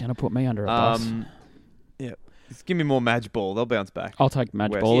spice. Gonna put me under a bus. Yeah. Just give me more Madge Ball. They'll bounce back. I'll take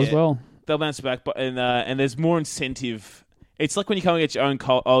Madge West. Ball as Yeah. well. They'll bounce back, but and there's more incentive. It's like when you come against your own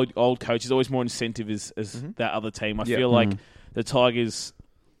old coach. There's always more incentive as that other team. I feel like the Tigers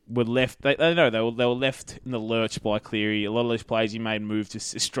were left. They were left in the lurch by Cleary. A lot of those players he made move to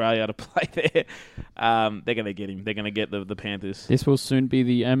Australia to play there. They're going to get him. They're going to get the Panthers. This will soon be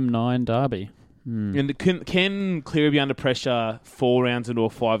the M9 derby. And can Cleary be under pressure 4 rounds into a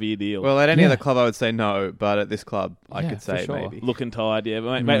 5-year deal? Well, at any Yeah. other club, I would say no, but at this club, I could for say sure. maybe. Looking tired, yeah.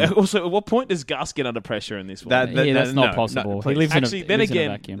 But mate, also, at what point does Gus get under pressure in this one? That's not no, possible. He please. lives Actually, in a, then lives in a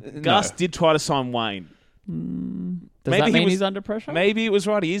again, vacuum. Gus did try to sign Wayne. Does maybe that he mean was- he's under pressure? Maybe it was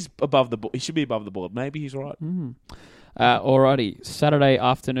right. He is above the board. He should be above the board. Maybe he's right. Alrighty. Saturday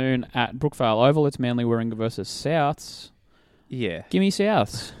afternoon at Brookvale Oval. It's Manly Warringah versus Souths. Yeah. Give me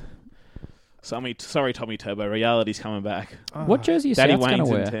Souths. Sorry, Tommy Turbo. Reality's coming back. What jersey is Daddy Souths going to Wayne's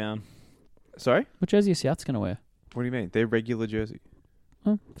in wear? town. Sorry? What jersey is Souths going to wear? What do you mean? Their regular jersey.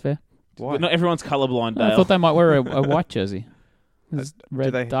 Oh, fair. Why? But not everyone's colourblind, Dale. I thought they might wear a white jersey. It's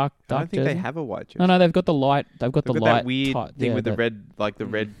red, dark I don't think jersey. they have a white jersey. No, they've got the light. They've got that weird thing with the the red, like the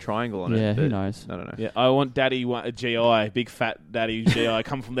red triangle on it. Yeah, who knows? I don't know. Yeah, I want Daddy a GI, big fat Daddy GI,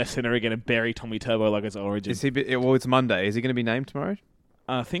 come from left centre again and bury Tommy Turbo like it's Origin. Is he? Well, it's Monday. Is he going to be named tomorrow?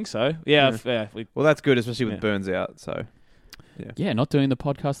 I think so. Yeah. Well, that's good, especially with Burns out. So. Yeah, not doing the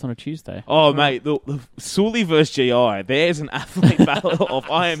podcast on a Tuesday. Oh, mate, the Sully versus GI. There's an athlete battle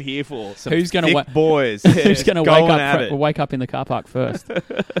of I am here for. Who's going to boys? Who's going to wake up in the car park first?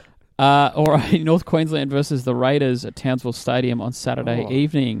 All right, North Queensland versus the Raiders at Townsville Stadium on Saturday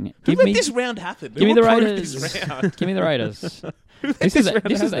evening. Who let this round happen? Give me the Raiders. Give me the Raiders. This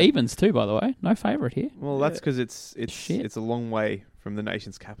is evens too, by the way. No favourite here. Well, that's because it's a long way from the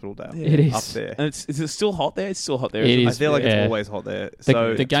nation's capital, Dale. It is up there. And is it still hot there? It's still hot there. It is. I feel like it's always hot there.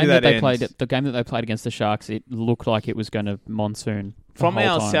 The game that they played against the Sharks, it looked like it was going to monsoon. From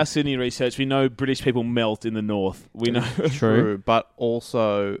our South Sydney research, we know British people melt in the north. We know. True. But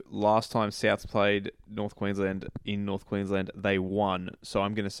also, last time Souths played North Queensland in North Queensland, they won. So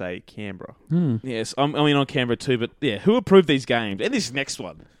I'm going to say Canberra. Yes, I'm on Canberra too. But yeah, who approved these games? And this next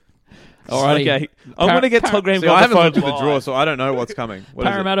one. Alrighty. Okay, I'm going to get Todd Green. I haven't looked at the draw, so I don't know what's coming.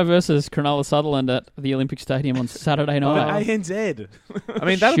 Parramatta versus Cronulla Sutherland at the Olympic Stadium on Saturday night. ANZ. I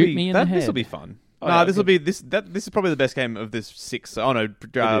mean, this will be fun. This will be this is probably the best game of this 6. Oh no,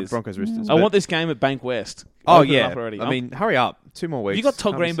 Broncos Roosters. I want this game at Bank West. Oh yeah, I mean, hurry up. 2 more weeks. You got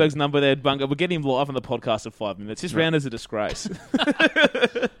Todd Greenberg's number there, Bunker. We'll get him live on the podcast in 5 minutes. This round is a disgrace.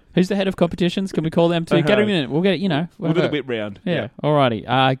 Who's the head of competitions? Can we call them too? Get him in. We'll get We'll do the whip round. Yeah.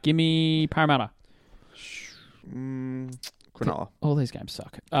 Alrighty. Give me Parramatta. Cronulla. All these games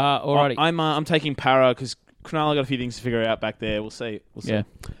suck. Alrighty. I'm taking Para because Cronulla got a few things to figure out back there. We'll see. Yeah.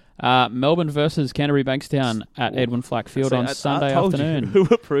 Melbourne versus Canterbury Bankstown at Edwin Flack Field on Sunday afternoon. Who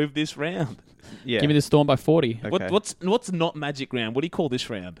approved this round? Yeah. Give me the Storm by 40. Okay. What's not Magic round? What do you call this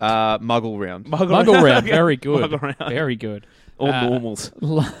round? Muggle round. Muggle round. Very good. Muggle round. Very good. All normals.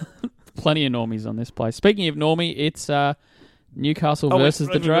 Plenty of normies on this place. Speaking of normie, it's Newcastle versus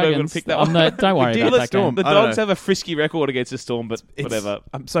the Dragons. Don't worry about that game. The Dogs have a frisky record against the Storm, but whatever.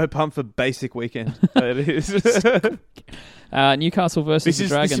 I'm so pumped for basic weekend. It is. Newcastle versus the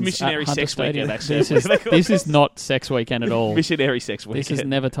Dragons. This is missionary sex weekend, actually. This is not sex weekend at all. Missionary sex weekend. This has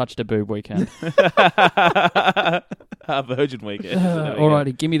never touched a boob weekend. Virgin weekend.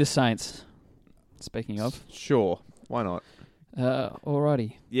 Alrighty, give me the Saints. Speaking of. Sure. Why not?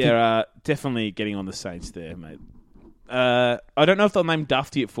 Alrighty. Yeah, definitely getting on the Saints there, mate. I don't know if they'll name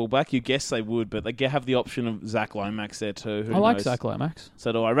Dufty at fullback. You guess they would, but they have the option of Zach Lomax there too. Who like knows? Zach Lomax.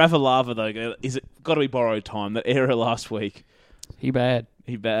 So do I. Ravalawa though, is it got to be borrowed time? That error last week. He bad.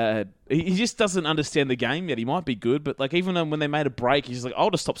 He just doesn't understand the game yet. He might be good, but like even when they made a break, he's like,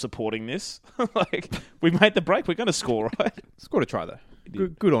 "I'll just stop supporting this." Like we made the break, we're going to score, right? Scored a try though.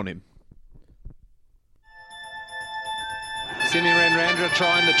 Good on him. Simi Radradra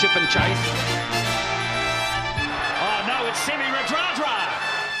trying the chip and chase. Oh no, it's Simi Radradra.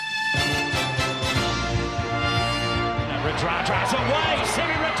 Radradra's away.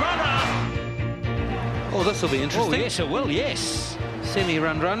 Simi Radradra. Oh, this will be interesting. Oh yes, it will. Yes, Simi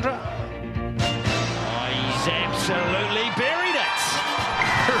Radradra. Oh, he's absolutely buried it.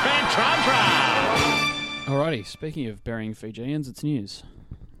 Radradra. Alrighty. Speaking of burying Fijians, it's news.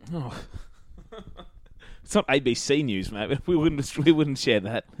 Oh. It's not ABC news, mate. We wouldn't share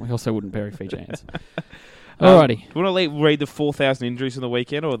that. We also wouldn't bury Fijians. Alrighty. Do you want to read the 4,000 injuries on the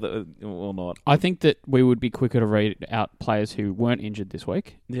weekend or not? I think that we would be quicker to read out players who weren't injured this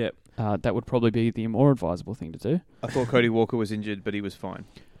week. Yeah. That would probably be the more advisable thing to do. I thought Cody Walker was injured, but he was fine.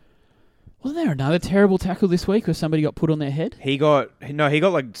 Wasn't there another terrible tackle this week where somebody got put on their head? He got like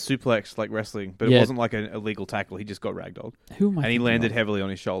suplexed like wrestling, but it wasn't like an illegal tackle. He just got ragdolled. And he landed heavily on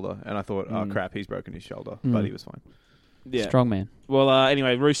his shoulder, and I thought, oh crap, he's broken his shoulder, but he was fine. Yeah. Strong man. Well,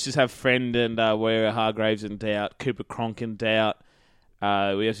 anyway, Roosters have Friend and Wera Hargraves in doubt, Cooper Cronk in doubt.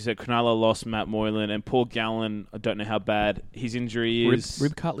 We also said Cronulla lost Matt Moylan, and Paul Gallen, I don't know how bad his injury is.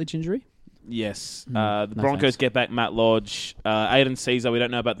 Rib cartilage injury? Yes. The Broncos get back Matt Lodge. Aiden Caesar, we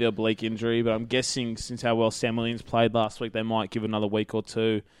don't know about the oblique injury, but I'm guessing since how well Sam Williams played last week, they might give another week or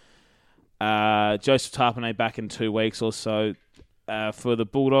two. Joseph Tarpanay back in 2 weeks or so. For the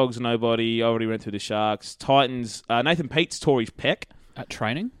Bulldogs, nobody. I already went through the Sharks. Titans, Nathan Peets tore his pec. At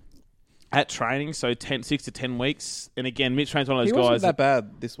training, so 6 to 10 weeks. And again, Mitch Rain's one of those guys. He wasn't that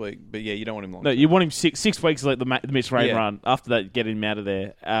bad this week, but yeah, you don't want him long. No, you want him 6 weeks like the Mitch Rain run. After that, get him out of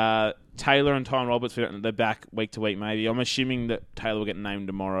there. Taylor and Tyron Roberts, they're back week to week maybe. I'm assuming that Taylor will get named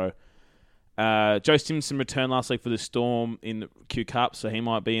tomorrow. Joe Stimson returned last week for the Storm in the Q Cup, so he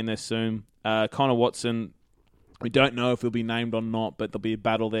might be in there soon. Connor Watson, We don't know if he'll be named or not, but there'll be a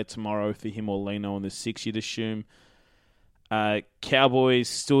battle there tomorrow for him or Lino on the 6, you'd assume. Cowboys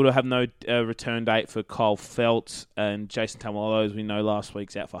still have no return date for Kyle Felt, and Jason Taumalolo, as we know, last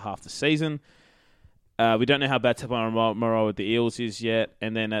week's out for half the season. We don't know how bad Tapana Moreau with the Eels is yet.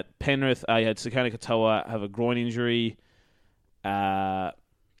 And then at Penrith, you had Sakana Katoa have a groin injury. He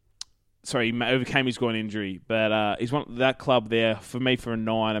overcame his groin injury, but he's one that club there for me for a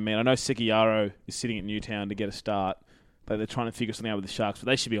 9. I mean, I know Sekiyaro is sitting at Newtown to get a start, but they're trying to figure something out with the Sharks. But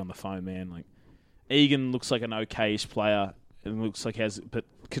they should be on the phone, man. Like Egan looks like an okay-ish player, and looks like but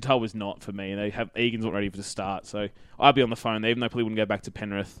Katoa's not for me. And Egan's not ready for the start, so I'd be on the phone. Even though probably wouldn't go back to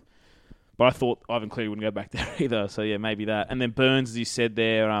Penrith, but I thought Ivan Cleary wouldn't go back there either. So yeah, maybe that. And then Burns, as you said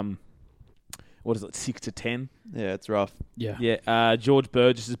there, what is it, 6 to 10? Yeah, it's rough. Yeah. George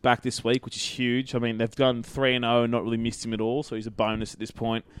Burgess is back this week, which is huge. I mean, they've gone 3-0 and not really missed him at all, so he's a bonus at this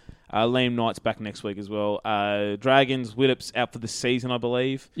point. Liam Knight's back next week as well. Dragons, Widdop's out for the season, I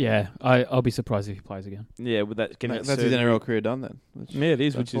believe. Yeah, I'll be surprised if he plays again. Yeah, with that getting that's his NRL career done then. Yeah, it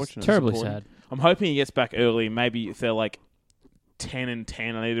is, which is terribly sad. I'm hoping he gets back early. Maybe if they're like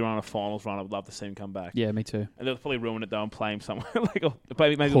 10-10, I need to run a finals run. I would love to see him come back. Yeah, me too. And they'll probably ruin it though and play him somewhere maybe with the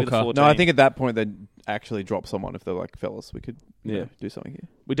 14. No, I think at that point they'd actually drop someone if they're like, fellas, we could do something here.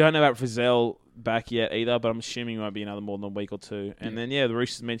 We don't know about Frizzell back yet either, but I'm assuming it won't be another more than a week or two. And then the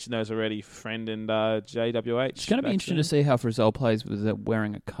Roosters mentioned those already. Friend and JWH. It's going to be interesting to see how Frizzell plays with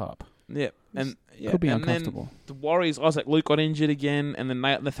wearing a cup. Yeah, and could be uncomfortable. The Warriors, Isaac Luke got injured again, and then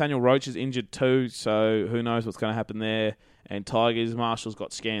Nathaniel Roach is injured too. So who knows what's going to happen there? And Tigers, Marshall's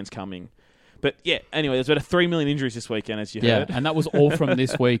got scans coming. But yeah, anyway, there's about 3 million injuries this weekend, as you heard. Yeah, and that was all from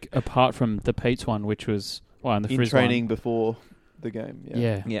this week, apart from the Pete's one, which was in the in training before the game.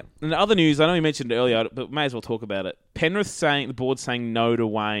 Yeah. And the other news, I know we mentioned it earlier, but may as well talk about it. Penrith the board's saying no to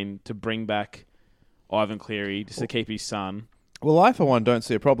Wayne to bring back Ivan Cleary just to keep his son. Well, I, for one, don't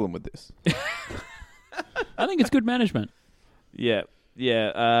see a problem with this. I think it's good management. Yeah.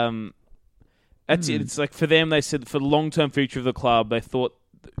 That's it. It's like for them, they said for the long-term future of the club, they thought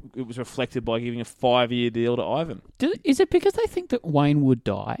it was reflected by giving a 5-year deal to Ivan. Is it because they think that Wayne would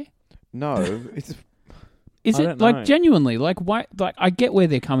die? No. Is it like genuinely like why? Like I get where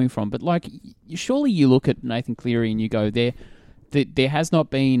they're coming from, but like surely you look at Nathan Cleary and you go there has not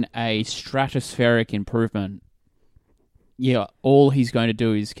been a stratospheric improvement. Yeah, all he's going to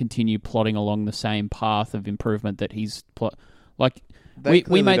do is continue plodding along the same path of improvement that he's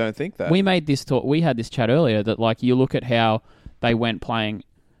we don't think that. We made this talk. We had this chat earlier that like you look at how they went playing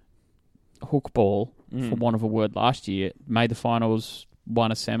hook ball for want of a word last year, made the finals,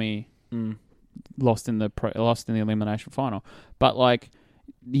 won a semi, lost in the elimination final. But like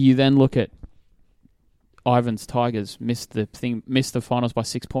you then look at Ivan's Tigers missed the finals by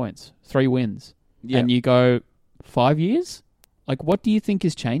 6 points, 3 wins, and you go 5 years. Like what do you think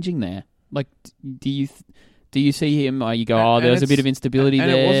is changing there? Like do you see him? You go, there's a bit of instability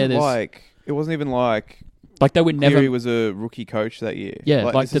there. It wasn't even like they would never. Cleary was a rookie coach that year. Yeah,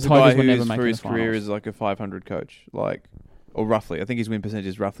 like the Tigers would never make for his the finals. career is like a 500 coach, or roughly. I think his win percentage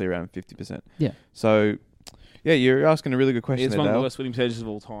is roughly around 50%. Yeah. So, yeah, you're asking a really good question. It's one of the worst winning percentages of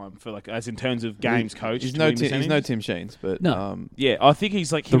all time for as in terms of games coached. He's no Tim Sheens, but no. I think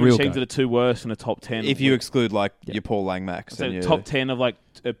he's like him and Sheens are the 2 worst in the top 10. If you exclude your Paul Langmax, so and top 10 of right.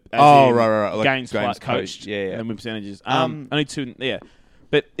 Like games coached, and win percentages. Only 2,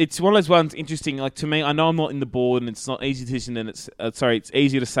 But it's one of those ones interesting. Like to me, I know I'm not in the board, and it's not easy to decision. And it's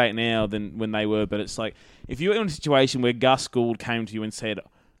easier to say it now than when they were. But it's like if you're in a situation where Gus Gould came to you and said,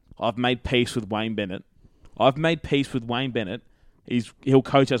 "I've made peace with Wayne Bennett. He'll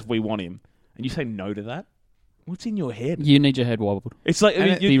coach us if we want him," and you say no to that. What's in your head? You need your head wobbled. It's like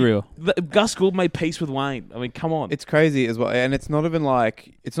be real. Gus Gould made peace with Wayne. I mean, come on. It's crazy as well, and it's not even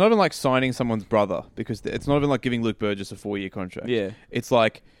like signing someone's brother, because it's not even like giving Luke Burgess a 4-year contract. Yeah, it's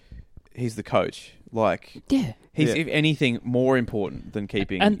like he's the coach. Like he's if anything more important than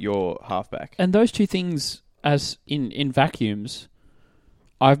keeping your halfback. And those two things, as in vacuums,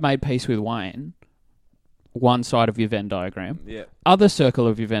 I've made peace with Wayne. One side of your Venn diagram. Yeah. Other circle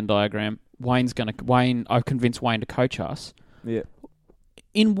of your Venn diagram. I've convinced Wayne to coach us. Yeah.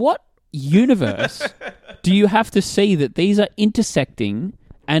 In what universe do you have to see that these are intersecting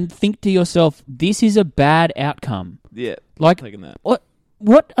and think to yourself, this is a bad outcome? Yeah. Like, taking that. What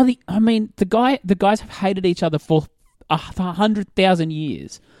are the guys have hated each other for 100,000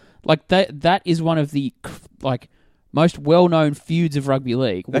 years. Like that is one of the most well-known feuds of rugby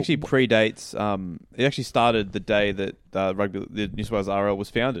league. It actually predates. It actually started the day that the New South Wales RL was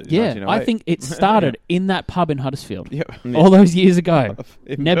founded. Yeah, I think it started in that pub in Huddersfield. Yep. All those years ago.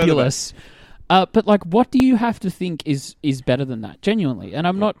 Nebulous. But like, what do you have to think is better than that? Genuinely, and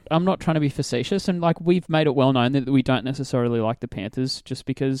I'm not trying to be facetious. And like, we've made it well known that we don't necessarily like the Panthers just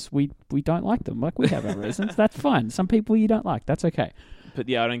because we don't like them. Like, we have our reasons. That's fine. Some people you don't like. That's okay. But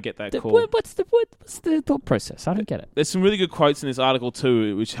yeah, I don't get that call. What's the thought process? I don't get it. There's some really good quotes in this article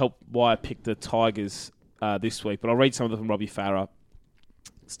too, which helped why I picked the Tigers this week. But I'll read some of them from Robbie Farah.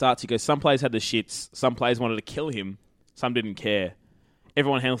 Starts, he goes, some players had the shits. Some players wanted to kill him. Some didn't care.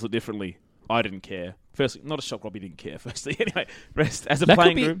 Everyone handles it differently. I didn't care. Firstly, not a shock Robbie didn't care, firstly. Anyway, rest as a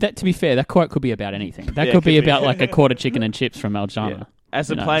playing group. To be fair, that quote could be about anything. That could be about like a quarter chicken and chips from Aljana. Yeah.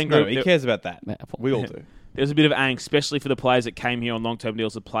 As a playing group... No, he cares about that. We all do. There was a bit of angst, especially for the players that came here on long-term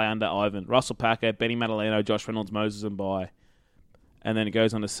deals to play under Ivan. Russell Packer, Benny Madaleno, Josh Reynolds, Moses and Bai. And then it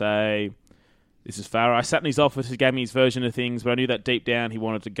goes on to say, this is Farah. I sat in his office, he gave me his version of things, but I knew that deep down he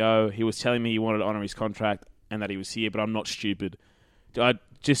wanted to go. He was telling me he wanted to honour his contract and that he was here, but I'm not stupid.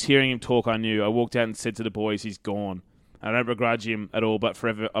 Just hearing him talk, I knew. I walked out and said to the boys, he's gone. I don't begrudge him at all, but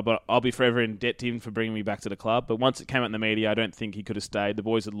I'll be forever in debt to him for bringing me back to the club. But once it came out in the media, I don't think he could have stayed. The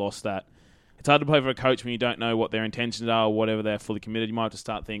boys had lost that. It's hard to play for a coach when you don't know what their intentions are or whatever they're fully committed. You might have to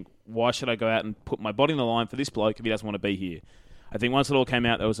start thinking, why should I go out and put my body on the line for this bloke if he doesn't want to be here? I think once it all came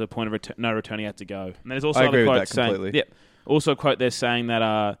out, there was a point of no return. He had to go. And there's also I agree other with quotes that completely. saying, also a quote there saying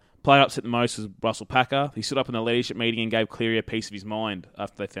that player upset the most was Russell Packer. He stood up in the leadership meeting and gave Cleary a piece of his mind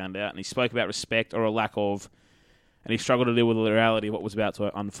after they found out. And he spoke about respect or a lack of, and he struggled to deal with the reality of what was about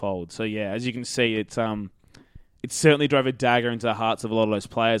to unfold. So yeah, as you can see, it certainly drove a dagger into the hearts of a lot of those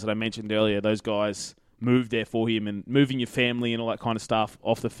players that I mentioned earlier. Those guys moved there for him, and moving your family and all that kind of stuff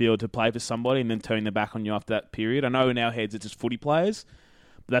off the field to play for somebody and then turning their back on you after that period. I know in our heads it's just footy players,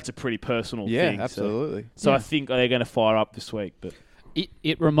 but that's a pretty personal thing. Yeah, absolutely. So I think they're going to fire up this week. But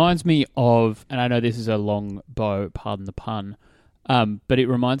it reminds me of, and I know this is a long bow, pardon the pun, but it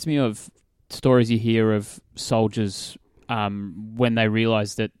reminds me of stories you hear of soldiers when they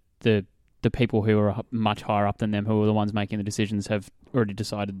realise that the people who are much higher up than them, who are the ones making the decisions, have already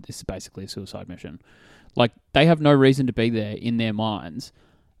decided this is basically a suicide mission. Like, they have no reason to be there in their minds.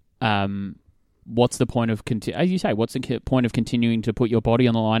 What's the point of, as you say, what's the point of continuing to put your body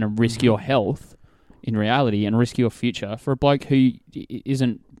on the line and risk your health in reality and risk your future for a bloke who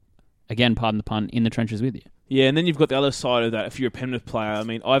isn't, again, pardon the pun, in the trenches with you? Yeah, and then you've got the other side of that. If you're a Penrith player, I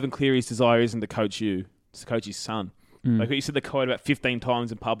mean, Ivan Cleary's desire isn't to coach you, it's to coach his son. Like you said the quote about 15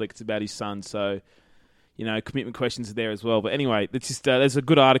 times in public, it's about his son. So, commitment questions are there as well. But anyway, it's just, there's a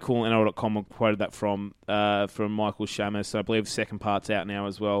good article on NRL.com I quoted that from Michael Shamus. So I believe the second part's out now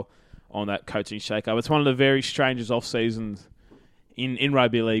as well on that coaching shake-up. It's one of the very strangest off-seasons in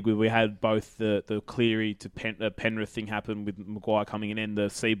rugby league, where we had both the Cleary to Penrith thing happen with Maguire coming in, and the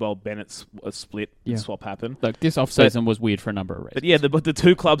Seibold-Bennett split swap happen. Look, this off-season was weird for a number of reasons. But yeah, the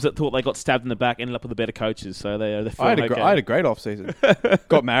two clubs that thought they got stabbed in the back ended up with the better coaches. So they're I had a great off-season.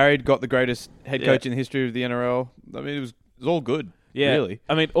 Got married, got the greatest head coach in the history of the NRL. I mean, it was all good. Yeah, really.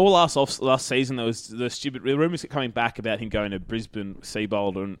 I mean, all last season there was the stupid rumours coming back about him going to Brisbane,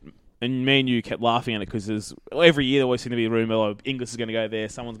 Seibold, and me and you kept laughing at it because every year there always seemed to be a rumour, like Inglis is going to go there,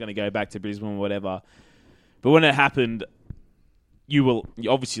 someone's going to go back to Brisbane or whatever. But when it happened, you're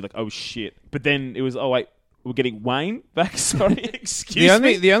obviously like, oh shit. But then it was, oh wait, we're getting Wayne back? Sorry, excuse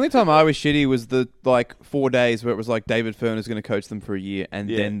me? The only time I was shitty was the 4 days where it was like David Fern is going to coach them for a year and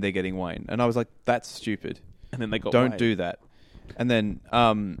then they're getting Wayne. And I was like, that's stupid. And then they got Don't Wayne. do that. And then...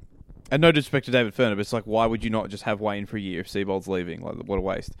 and no disrespect to David Furner, but it's like, why would you not just have Wayne for a year if Seibold's leaving? Like, what a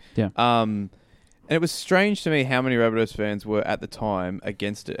waste. Yeah. And it was strange to me how many Rabbitohs fans were at the time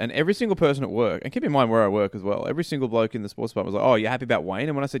against it. And every single person at work, and keep in mind where I work as well, every single bloke in the sports department was like, oh, you're happy about Wayne?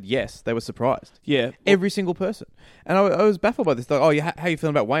 And when I said yes, they were surprised. Yeah. Every single person. And I was baffled by this. Like, oh, how you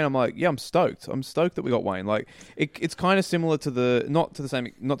feeling about Wayne? I'm like, yeah, I'm stoked. I'm stoked that we got Wayne. Like, it's kind of similar to not to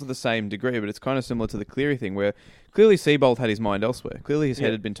the same degree, but it's kind of similar to the Cleary thing, where clearly Seibold had his mind elsewhere. Clearly his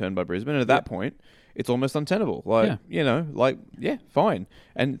head had been turned by Brisbane. And at that point, it's almost untenable. Fine.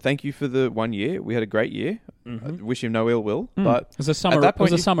 And thank you for the 1 year. We had a great year. I wish him no ill will. But it was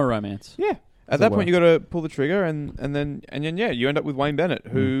a summer romance. Yeah. At that point, you got to pull the trigger, and then you end up with Wayne Bennett,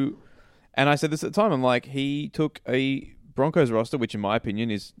 who, and I said this at the time, I'm like, he took a Broncos roster, which in my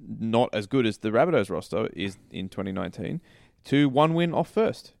opinion is not as good as the Rabbitohs roster is in 2019, to one win off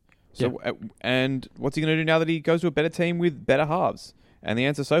first. So, and what's he going to do now that he goes to a better team with better halves? And the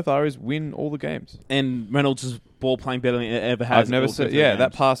answer so far is win all the games. And Reynolds is ball playing better than he ever has. I've never said,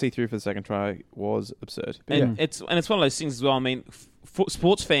 that pass he threw for the second try was absurd. But it's one of those things as well. I mean,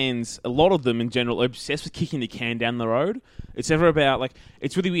 sports fans, a lot of them in general, are obsessed with kicking the can down the road. It's never about, like,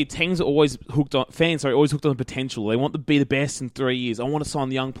 it's really weird. Teams are always hooked on, fans are always hooked on the potential. They want to be the best in 3 years. I want to sign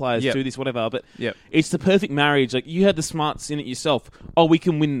the young players, do this, whatever. But it's the perfect marriage. Like, you had the smarts in it yourself. Oh, we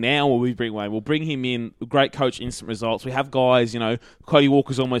can win now or we bring Wayne. We'll bring him in. Great coach, instant results. We have guys, Cody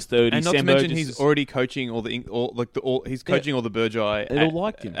Walker's almost 30. And not Sam to mention Burgess he's already coaching he's coaching all the Burgeye they all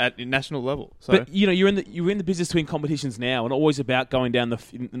liked him at national level. So. But you're in the business to win competitions now, and always about going down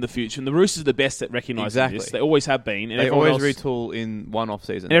in the future. And the Roosters are the best at recognising this. They always have been. And they always retool in one off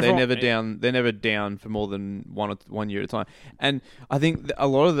season. They're never down for more than 1 year at a time. And I think a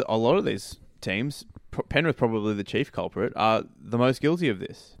lot of these teams, Penrith probably the chief culprit, are the most guilty of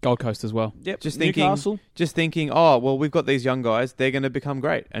this. Gold Coast as well. Yep. Newcastle. Just thinking, oh well, we've got these young guys; they're going to become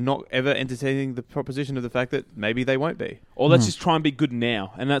great, and not ever entertaining the proposition of the fact that maybe they won't be. Or let's just try and be good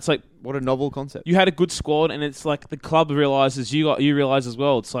now, and that's like what a novel concept. You had a good squad, and it's like the club realizes you realize as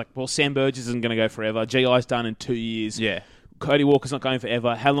well. It's like, well, Sam Burgess isn't going to go forever. GI's done in 2 years. Yeah. Cody Walker's not going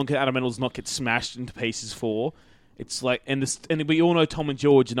forever. How long can Adam Reynolds not get smashed into pieces for? It's like, and we all know Tom and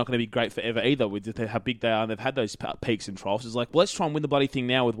George are not going to be great forever either with how big they are, and they've had those peaks and troughs. It's like, well, let's try and win the bloody thing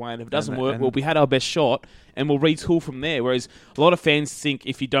now with Wayne. If it doesn't work, well, we had our best shot, and we'll retool from there. Whereas a lot of fans think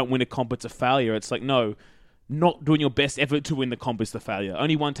if you don't win a comp, it's a failure. It's like, no, not doing your best effort to win the comp is the failure.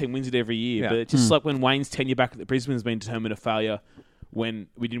 Only one team wins it every year. Yeah. But it's just like when Wayne's tenure back at Brisbane has been determined a failure when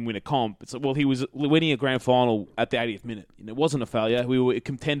we didn't win a comp. It's like, well, he was winning a grand final at the 80th minute. It wasn't a failure. We were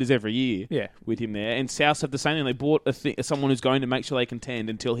contenders every year with him there. And South have the same thing. They bought someone who's going to make sure they contend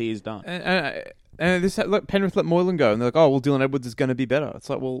until he is done. And this, look, Penrith let Moylan go, and they're like, oh, well, Dylan Edwards is going to be better. It's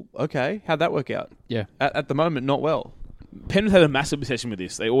like, well, okay, how'd that work out? Yeah. At the moment, not well. Penrith had a massive obsession with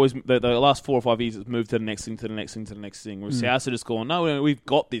this. They always, the last 4 or 5 years, it's moved to the next thing, to the next thing, to the next thing. Whereas South are just going, no, we've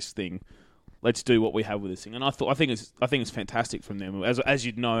got this thing. Let's do what we have with this thing, and I think it's fantastic from them, as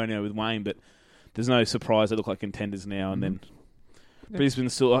you'd know with Wayne. But there's no surprise; they look like contenders now, and then Brisbane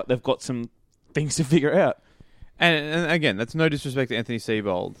still they've got some things to figure out. And again, that's no disrespect to Anthony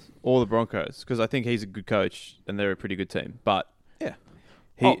Seibold or the Broncos, because I think he's a good coach and they're a pretty good team. But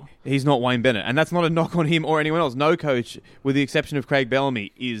he's not Wayne Bennett, and that's not a knock on him or anyone else. No coach, with the exception of Craig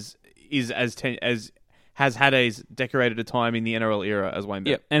Bellamy, is as has had a decorated a time in the NRL era as Wayne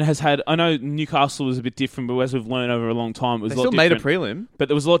Bennett. Yeah, and has had... I know Newcastle was a bit different, but as we've learned over a long time, it was they a lot still made a prelim. But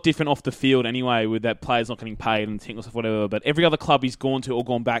there was a lot different off the field anyway, with that players not getting paid and things like whatever. But every other club he's gone to or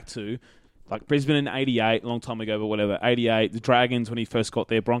gone back to, like Brisbane in 88, a long time ago, but whatever, 88, the Dragons when he first got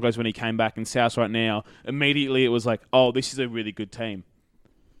there, Broncos when he came back, and South right now, immediately it was like, oh, this is a really good team.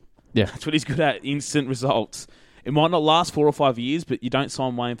 Yeah. That's what he's good at, instant results. It might not last 4 or 5 years, but you don't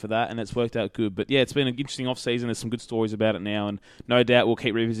sign Wayne for that, and it's worked out good. But yeah, it's been an interesting off-season. There's some good stories about it now, and no doubt we'll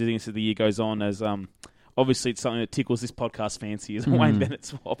keep revisiting this as the year goes on, as obviously it's something that tickles this podcast fancy, is a Wayne Bennett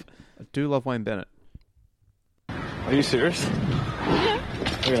swap. I do love Wayne Bennett. Are you serious?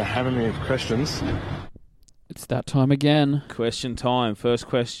 You're going to hammer me with questions. It's that time again. Question time. First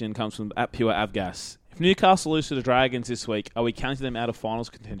question comes from @Pure Avgas. If Newcastle lose to the Dragons this week, are we counting them out of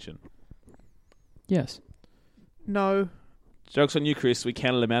finals contention? Yes. No. Joke's on you, Chris. We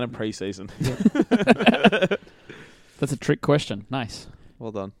counted them out in pre-season. That's a trick question. Nice.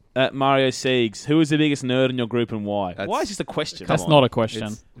 Well done. Mario Siegs, who is the biggest nerd in your group and why? Why is this a question? That's not a question.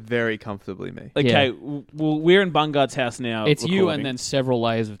 It's very comfortably me. Okay, well, we're in Bungard's house now. It's recording. You and then several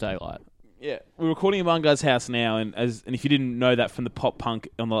layers of daylight. Yeah, we're recording in Bungard's house now, and if you didn't know that from the pop punk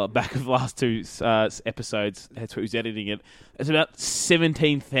on the back of the last 2 episodes, that's who's editing it. It's about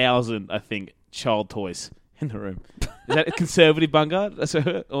 17,000, I think, child toys in the room. Is that a conservative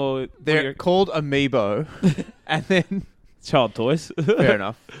Bungard? Or they're called Amiibo, and then child toys. Fair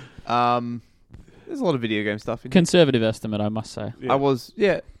enough. There's a lot of video game stuff. Conservative estimate, I must say. Yeah. I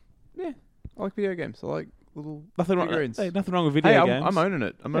like video games. I like little figurines. Nothing wrong with video games. I'm owning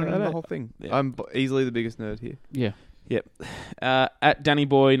it. I'm owning the whole thing. Yeah. I'm easily the biggest nerd here. Yeah. Yep. At Danny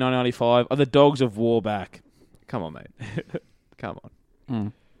Boy 995, are the Dogs of War back? Come on, mate. Come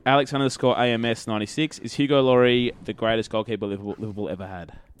on. Alex _AMS 96, is Hugo Laurie the greatest goalkeeper Liverpool ever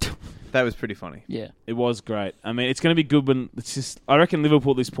had? That was pretty funny. Yeah. It was great. I mean, it's going to be good when it's just... I reckon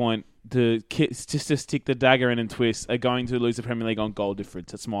Liverpool at this point, just to stick the dagger in and twist, are going to lose the Premier League on goal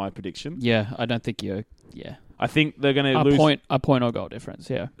difference. That's my prediction. Yeah, I don't think you... Yeah. I think they're going to lose... A point or goal difference,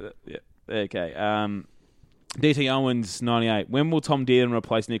 yeah. Yeah. Okay. DT Owens 98. When will Tom Dearden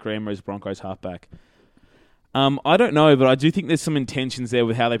replace Nick Reimer as Broncos halfback? I don't know, but I do think there's some intentions there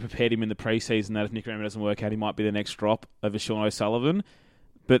with how they prepared him in the preseason that if Nick Reimer doesn't work out, he might be the next drop over Sean O'Sullivan.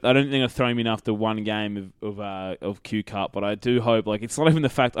 But I don't think I'll throw him in after one game of Q Cup. But I do hope, like, it's not even the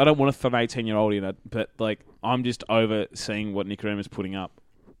fact I don't want to throw an 18-year-old in it, but like I'm just over seeing what Nicaragua's putting up.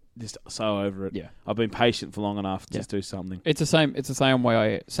 Just so over it. Yeah, I've been patient for long enough to just do something. It's the same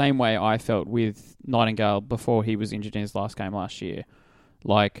way I felt with Nightingale before he was injured in his last game last year.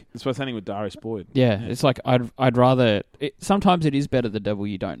 Like it's what's happening with Darius Boyd. Yeah, it's like I'd rather. Sometimes it is better the devil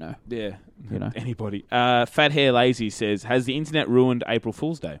you don't know. Yeah, you know. Anybody. Fat Hair Lazy says, has the internet ruined April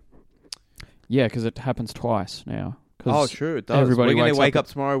Fool's Day? Yeah, because it happens twice now. Oh, true, it does. Everybody We're going to wake up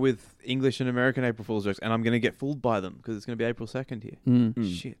tomorrow with English and American April Fool's jokes, and I'm going to get fooled by them because it's going to be April 2nd here.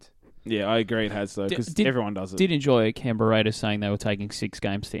 Shit. Yeah, I agree it has, though, because everyone does it. Did enjoy Canberra Raiders saying they were taking 6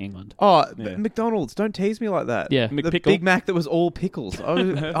 games to England. Oh, yeah. McDonald's, don't tease me like that. Yeah. The Big Mac that was all pickles.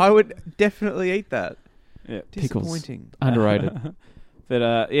 I would definitely eat that. Yeah. Disappointing. Pickles. Underrated.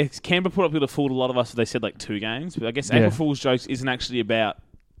 But, Canberra put up with a fooled a lot of us, they said like 2 games. But I guess April Fool's jokes isn't actually about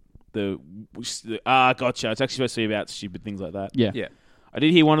gotcha. It's actually supposed to be about stupid things like that. Yeah. Yeah. I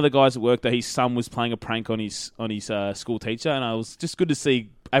did hear one of the guys at work that his son was playing a prank on his school teacher, and I was just good to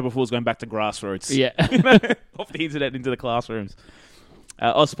see April Fool's going back to grassroots. Yeah. Off the internet into the classrooms.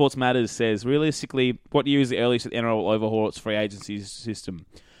 Oz Sports Matters says, realistically, what year is the earliest that NRL will overhaul its free agency system?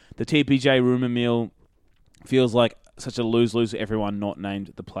 The TPJ rumour mill feels like such a lose-lose for everyone not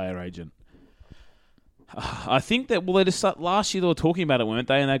named the player agent. I think that, they just last year they were talking about it, weren't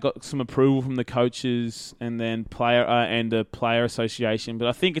they? And they got some approval from the coaches and then the player association. But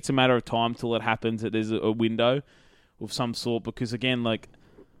I think it's a matter of time till it happens, that there's a window of some sort. Because again, like,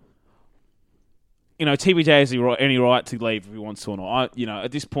 TPJ has any right to leave if he wants to or not.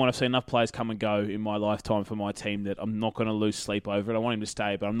 At this point, I've seen enough players come and go in my lifetime for my team that I'm not going to lose sleep over it. I want him to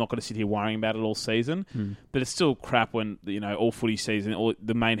stay, but I'm not going to sit here worrying about it all season. But it's still crap when, all footy season,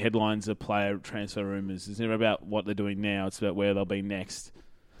 the main headlines are player transfer rumours. It's never about what they're doing now. It's about where they'll be next.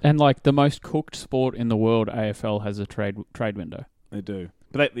 And, like, the most cooked sport in the world, AFL has a trade window. They do.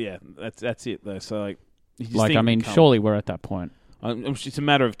 But, that's it, though. So, like... surely we're at that point. It's a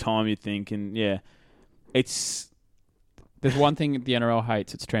matter of time, you'd think, and, yeah... There's one thing the NRL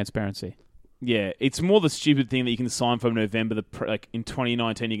hates, it's transparency. Yeah, it's more the stupid thing that you can sign from November. In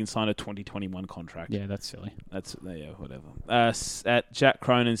 2019, you can sign a 2021 contract. Yeah, that's silly. That's whatever. At Jack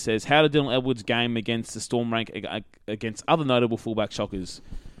Cronin says, how did Dylan Edwards' game against the Storm rank against other notable fullback shockers?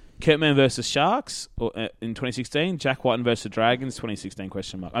 Kurtman versus Sharks in 2016, Jack Whiten versus Dragons 2016 ?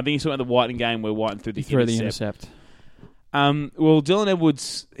 I think he's talking about the Whiten game where Whiten threw the intercept. Well, Dylan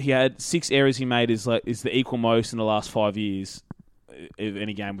Edwards, he had 6 errors he made is the equal most in the last 5 years of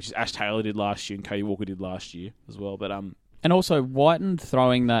any game, which is Ash Taylor did last year and Cody Walker did last year as well. But and also Whiten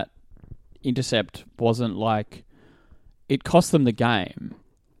throwing that intercept wasn't like it cost them the game,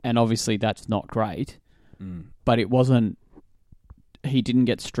 and obviously that's not great. But it wasn't. He didn't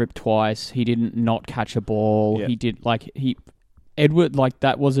get stripped twice. He didn't not catch a ball. Yep. He did Edward,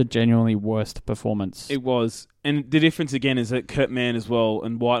 that was a genuinely worst performance. It was. And the difference, again, is that Kurt Mann as well,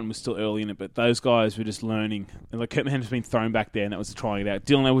 and Whiten was still early in it, but those guys were just learning. And Kurt Mann has been thrown back there, and that was trying it out.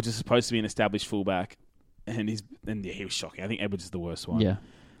 Dylan Edwards is supposed to be an established fullback, and he was shocking. I think Edwards is the worst one. Yeah,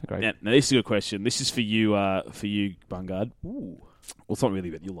 great. Now, this is a good question. This is for you, Bungard. Ooh. Well, it's not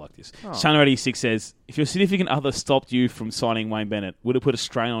really, but you'll like this. Shana86 says, if your significant other stopped you from signing Wayne Bennett, would it put a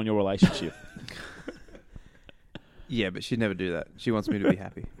strain on your relationship? Yeah, but she'd never do that. She wants me to be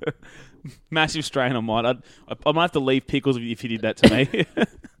happy. Massive strain on mine. I might have to leave Pickles if you did that to me.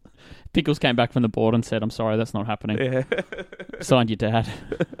 Pickles came back from the board and said, I'm sorry, that's not happening. Yeah. Signed your dad.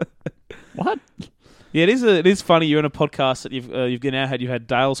 What? Yeah, it is funny. You're in a podcast that you've now had. You've had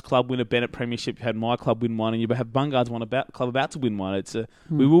Dale's club win a Bennett Premiership. You had my club win one, and you have Bungard's club about to win one. It's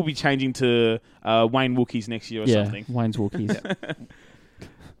we will be changing to Wayne Wookiees next year or something. Wayne's Wookiees.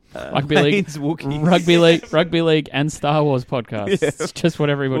 Rugby League, and Star Wars podcast. Yeah. It's just what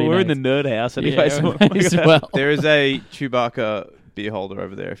everybody we're needs. in the nerd house anyway. Well. There is a Chewbacca beer holder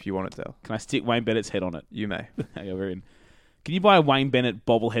over there if you want it, Dale. Can I stick Wayne Bennett's head on it? You may. Okay, we're in. Can you buy a Wayne Bennett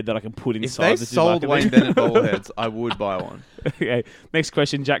bobblehead that I can put inside? If they sold Wayne Bennett bobbleheads, I would buy one. Okay. Next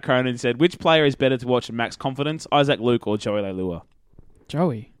question. Jack Cronin said, which player is better to watch at max confidence, Isaac Luke or Joey Leilua?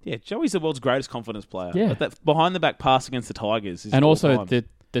 Joey. Yeah, Joey's the world's greatest confidence player. Yeah. Like that behind the back pass against the Tigers is and also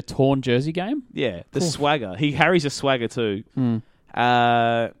the torn jersey game? Yeah, the swagger. He carries a swagger too.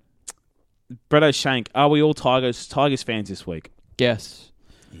 Bretto Shank, are we all Tigers fans this week? Yes.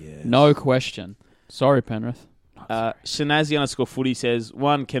 No question. Sorry, Penrith. Shanazi_footy says,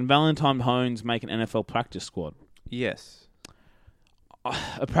 1, can Valentine Holmes make an NFL practice squad? Yes.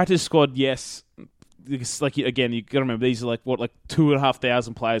 A practice squad, yes. Because, again, you got to remember, these are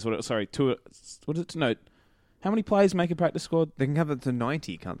 2,500 players. What is it? No, How many players make a practice squad? They can have it to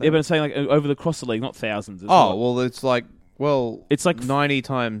 90, can't they? Yeah, but I'm saying like across the league, not thousands. It's like it's like 90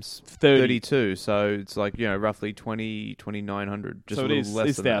 times 32, so it's like roughly 2,900. Just so a little less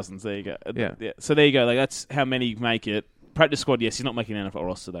it's than thousands. There you go. Yeah. So there you go. Like that's how many make it. Practice squad. Yes, he's not making an NFL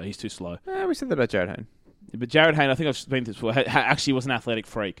roster though. He's too slow. We said that about Jared Hayne. But Jared Hayne, I think I've been to this before, actually was an athletic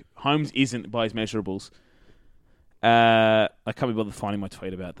freak. Holmes isn't by his measurables. I can't be bothered finding my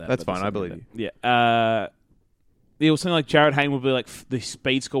tweet about that. That's fine. I believe you. Yeah. It was something like Jared Hayne would be like the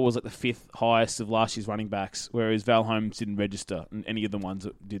speed score was like the 5th highest of last year's running backs, whereas Val Holmes didn't register in any of the ones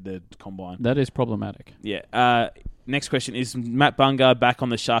that did the combine. That is problematic. Yeah. Next question is Matt Bunga back on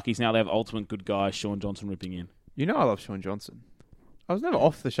the Sharkies now. They have ultimate good guy Sean Johnson ripping in. I love Sean Johnson. I was never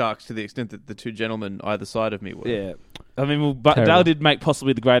off the Sharks to the extent that the two gentlemen either side of me were. Yeah. I mean, but Dale did make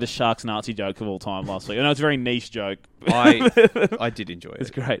possibly the greatest Sharks Nazi joke of all time last week. I know it's a very niche joke. I did enjoy it. It's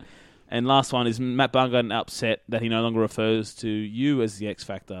great. And last one is Matt Bunga upset that he no longer refers to you as the X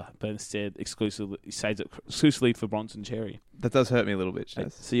Factor, but instead says it exclusively for Bronson Cherry. That does hurt me a little bit,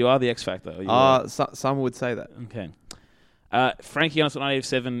 Chaz. So you are the X Factor. Some would say that. Okay. Frankie Anderson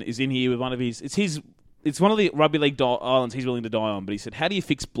 987 is in here with one of his. It's one of the rugby league islands he's willing to die on. But he said, "How do you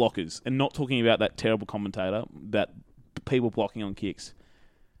fix blockers?" And not talking about that terrible commentator, about people blocking on kicks.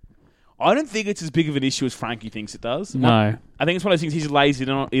 I don't think it's as big of an issue as Frankie thinks it does. No. I think it's one of those things he's lazy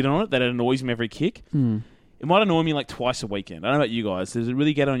on it that it annoys him every kick. It might annoy me like twice a weekend. I don't know about you guys. Does it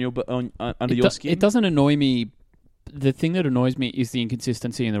really get under your skin? It doesn't annoy me. The thing that annoys me is the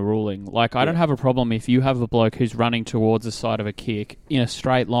inconsistency in the ruling. Like, I don't have a problem if you have a bloke who's running towards the side of a kick in a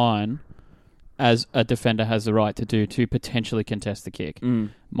straight line, as a defender has the right to do, to potentially contest the kick.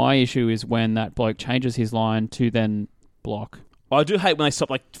 My issue is when that bloke changes his line to then block. I do hate when they stop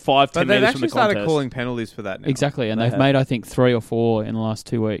like 5-10 metres from the contest. But they've actually started calling penalties for that now. Exactly, and they've made, I think, 3 or 4 in the last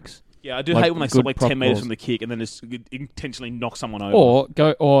 2 weeks. Yeah, I do hate when they stop like 10 metres from the kick and then just intentionally knock someone over.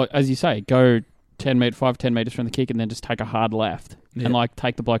 Or as you say, go 10 metres from the kick and then just take a hard left and like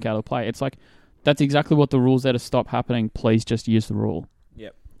take the bloke out of play. It's like, that's exactly what the rule's there to stop happening. Please just use the rule.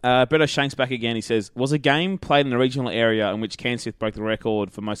 Yep. Brett O'Shank's back again. He says, was a game played in a regional area in which Cairns broke the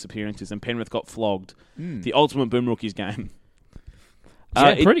record for most appearances and Penrith got flogged? The ultimate Boom Rookies game.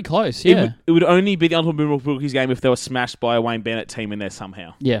 Pretty close, yeah. It would only be the ultimate Boom Rookies game if they were smashed by a Wayne Bennett team in there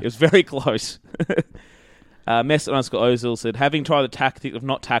somehow. Yeah. It was very close. Mess_Ozil said, having tried the tactic of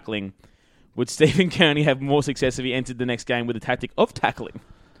not tackling, would Stephen Kearney have more success if he entered the next game with the tactic of tackling?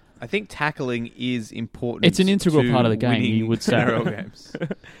 I think tackling is important. It's an integral part of the game, you would say. Games.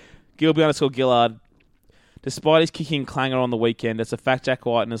 Gilby_Gillard. Despite his kicking clanger on the weekend, it's a fact Jack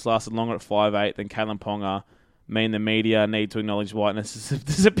Whiten has lasted longer at 5'8" than Kalen Ponga. Me and the media need to acknowledge Whiteness as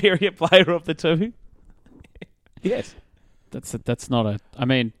the superior player of the two. Yes. That's not a... I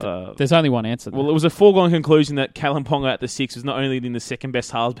mean, there's only one answer there. Well, it was a foregone conclusion that Kalen Ponga at the 6 was not only in the second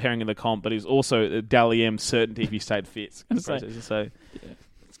best halves pairing in the comp, but he was also Dally M certainty if he stayed fit. So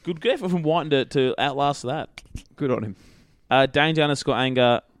it's good effort from Whiten to outlast that. Good on him.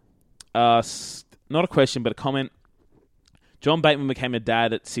 Danger_Anger. Not a question, but a comment. John Bateman became a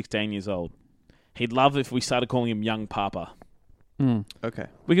dad at 16 years old. He'd love if we started calling him Young Papa. Okay.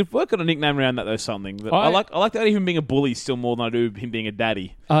 We could work on a nickname around that, though, something. But I like the idea of him being a bully still more than I do him being a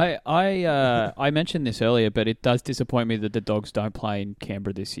daddy. I mentioned this earlier, but it does disappoint me that the Dogs don't play in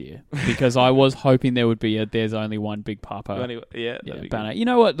Canberra this year because I was hoping there would be there's only one Big Papa banner. Good. You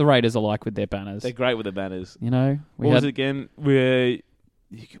know what the Raiders are like with their banners? They're great with the banners. You know? What was it again? Big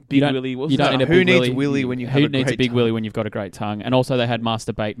Willie. Who needs Willie when you have a great needs a big tongue? Willie when you've got a great tongue? And also they had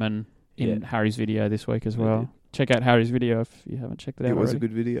Master Bateman in Harry's video this week as well. Check out Harry's video if you haven't checked it out. It was already. a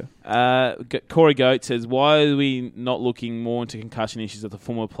good video. Corey Goat says, "Why are we not looking more into concussion issues of the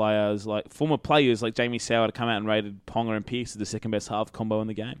former players like Jamie Sauer to come out and rated Ponga and Pearce as the second best half combo in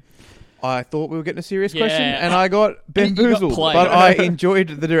the game?" I thought we were getting a serious question, and I got bamboozled. But I enjoyed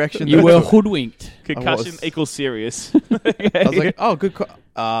the direction. You were hoodwinked. Concussion equals serious. I was like, "Oh, good."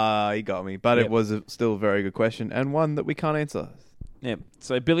 He got me, but Yep. it was still a very good question and one that we can't answer. Yeah.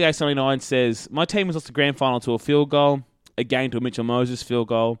 So Billy A79 says, my team has lost the grand final to a field goal, a game to a Mitchell Moses field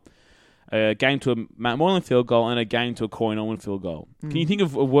goal, a game to a Matt Moylan field goal, and a game to a Corey Norman field goal. Can you think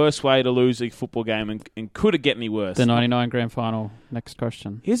of a worse way to lose a football game, and could it get any worse? The 99 grand final. Next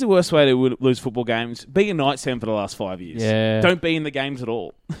question. Here's the worst way to lose football games. Be a Knights fan for the last 5 years. Yeah. Don't be in the games at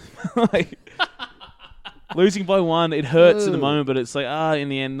all. Losing by 1, it hurts in the moment, but it's like, in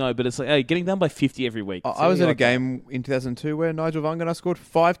the end, no. But it's like, hey, getting done by 50 every week. I was at a game in 2002 where Nigel Vangana scored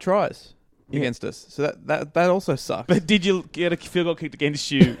 5 tries. against us. So that also sucks. But did you get a field goal kicked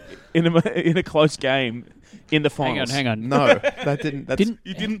against you in a close game in the finals? Hang on. No, that didn't.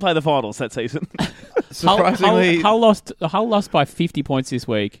 You didn't play the finals that season. Surprisingly, Hull lost by 50 points this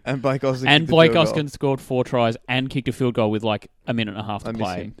week. And Blake Oskin scored 4 tries and kicked a field goal with like a minute and a half to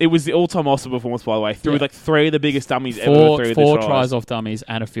play. It was the all-time Austin performance, by the way. Threw like 3 of the biggest dummies ever. Four tries off dummies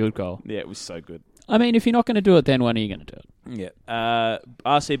and a field goal. Yeah, it was so good. I mean, if you're not going to do it, then when are you going to do it? Yeah.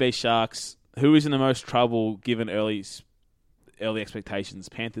 RCB Sharks. Who is in the most trouble given early expectations?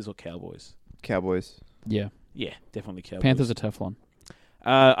 Panthers or Cowboys? Cowboys. Yeah. Yeah, definitely Cowboys. Panthers are Teflon.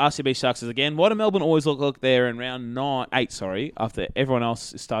 RCB Sharks is again. Why do Melbourne always look like they're in round 8, after everyone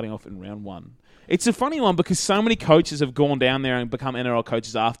else is starting off in round 1? It's a funny one because so many coaches have gone down there and become NRL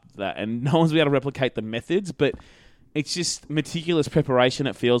coaches after that, and no one's been able to replicate the methods, but it's just meticulous preparation,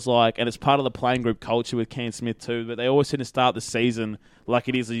 it feels like, and it's part of the playing group culture with Cam Smith too, but they always seem to start the season like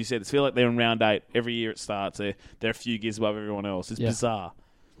it is, as you said. It feels like they're in round 8. Every year it starts. They're a few gears above everyone else. It's bizarre.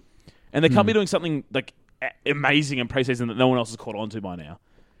 And they can't be doing something like amazing in preseason that no one else has caught on to by now.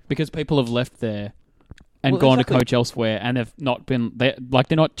 Because people have left there and gone to coach elsewhere, and they've not been... They're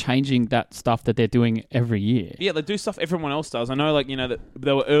not changing that stuff that they're doing every year. Yeah, they do stuff everyone else does. I know, that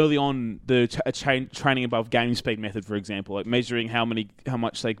they were early on the training above game speed method, for example, like measuring how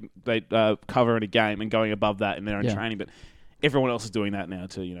much they cover in a game and going above that in their own training. But everyone else is doing that now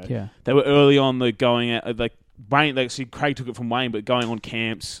too. They were early on the going at Wayne. Actually, Craig took it from Wayne, but going on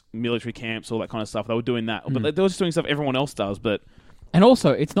camps, military camps, all that kind of stuff. They were doing that, but they were just doing stuff everyone else does. And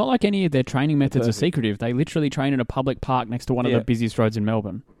also, it's not like any of their training methods are secretive. They literally train in a public park next to one of the busiest roads in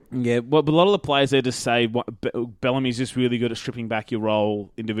Melbourne. Yeah, well, but a lot of the players there just say Bellamy's just really good at stripping back your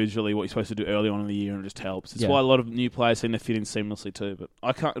role individually, what you're supposed to do early on in the year, and it just helps. It's why a lot of new players seem to fit in seamlessly too. But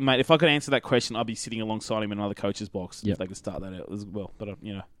I can't, mate. If I could answer that question, I'd be sitting alongside him in another coach's box if they could start that out as well. But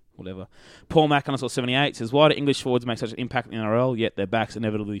whatever. Paul Mack on 78 says, "Why do English forwards make such an impact in the NRL? Yet their backs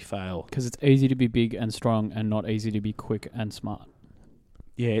inevitably fail." Because it's easy to be big and strong, and not easy to be quick and smart.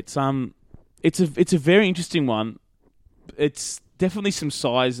 Yeah, it's a very interesting one. It's definitely some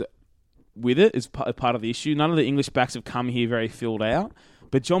size with it is part of the issue. None of the English backs have come here very filled out,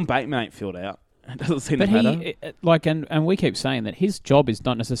 but John Bateman ain't filled out. It doesn't seem to matter. And we keep saying that his job is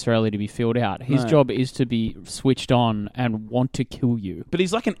not necessarily to be filled out. His job is to be switched on and want to kill you. But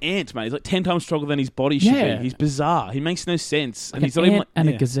he's like an ant, mate. He's like 10 times stronger than his body should be. He's bizarre. He makes no sense. And he's not even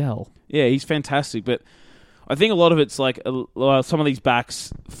a gazelle. Yeah, he's fantastic, but I think a lot of it's like some of these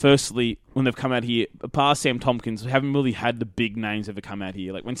backs, firstly, when they've come out here, past Sam Tompkins, haven't really had the big names ever come out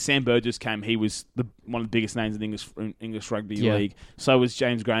here. Like when Sam Burgess came, he was one of the biggest names in the English rugby league. So was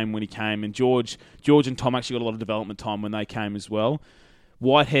James Graham when he came, and George and Tom actually got a lot of development time when they came as well.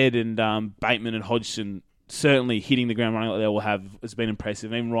 Whitehead and Bateman and Hodgson certainly hitting the ground running like they will have has been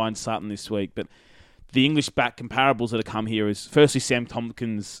impressive. Even Ryan Sutton this week, but the English back comparables that have come here is, firstly, Sam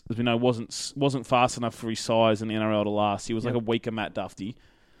Tompkins, as we know, wasn't fast enough for his size in the NRL to last. He was like a weaker Matt Duffy.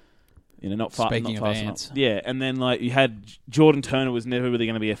 Not fast enough. Yeah, and then you had Jordan Turner was never really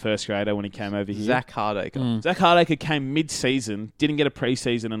going to be a first grader when he came over here. Zach Hardacre. Zach Hardacre came mid-season, didn't get a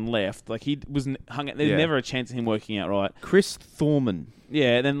pre-season and left. Like he was there's never a chance of him working out right. Chris Thorman.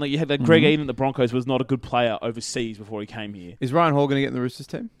 Yeah, and then you had Greg Eden at the Broncos was not a good player overseas before he came here. Is Ryan Hall going to get in the Roosters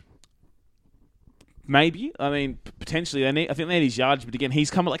team? Maybe. I mean, potentially. I think they need his yardage, but again, he's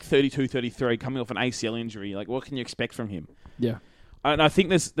come at 32, 33, coming off an ACL injury. Like, what can you expect from him? Yeah. And I think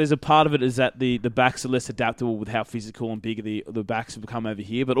there's a part of it is that the backs are less adaptable with how physical and big the backs have become over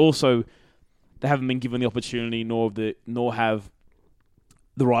here, but also they haven't been given the opportunity nor have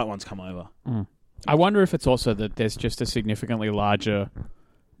the right ones come over. I wonder if it's also that there's just a significantly larger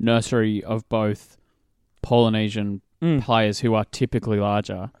nursery of both Polynesian players who are typically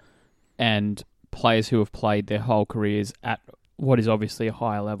larger and players who have played their whole careers at what is obviously a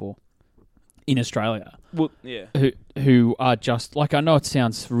higher level in Australia. Well, yeah. Who are just, I know it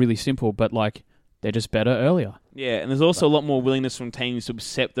sounds really simple, but, they're just better earlier. Yeah, and there's also a lot more willingness from teams to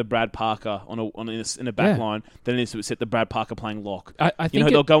accept the Brad Parker in a back line than it is to accept the Brad Parker playing lock. I think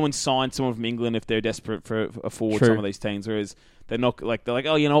they'll go and sign someone from England if they're desperate for a forward, some of these teams, whereas they're not, they're like,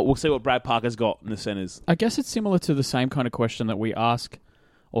 oh, you know what, we'll see what Brad Parker's got in the centres. I guess it's similar to the same kind of question that we ask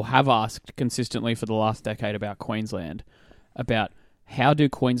or have asked consistently for the last decade about Queensland, about how do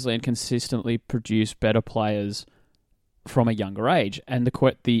Queensland consistently produce better players from a younger age? And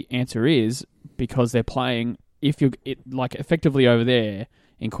the answer is because they're playing, effectively over there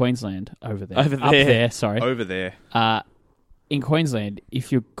in Queensland, over there. In Queensland,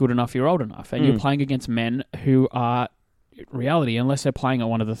 if you're good enough, you're old enough, and you're playing against men who are, in reality, unless they're playing at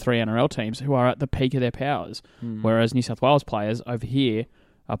one of the three NRL teams, who are at the peak of their powers, whereas New South Wales players over here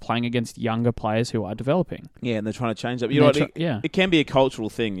are playing against younger players who are developing. Yeah, and they're trying to change that. You're right. It can be a cultural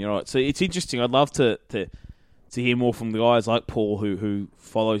thing. You're right. So it's interesting. I'd love to hear more from the guys like Paul who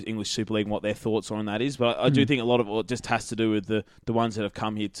follows English Super League and what their thoughts on that is. But I do think a lot of it just has to do with the ones that have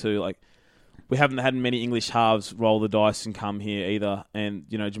come here too. Like, we haven't had many English halves roll the dice and come here either. And,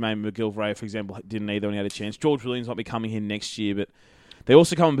 Jermaine McGillivray, for example, didn't either when he had a chance. George Williams might be coming here next year, but they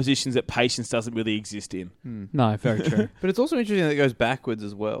also come in positions that patience doesn't really exist in. No, very true. But it's also interesting that it goes backwards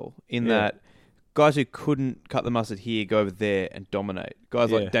as well, in that guys who couldn't cut the mustard here go over there and dominate.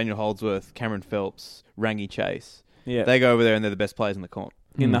 Guys like Daniel Holdsworth, Cameron Phelps, Rangi Chase. Yeah. They go over there and they're the best players in the comp.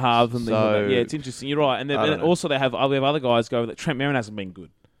 In the halves. And it's interesting. You're right. And then also we have other guys go over that. Trent Merrin hasn't been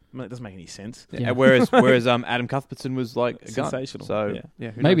good. It doesn't make any sense. Yeah. Whereas Adam Cuthbertson was like a sensational. So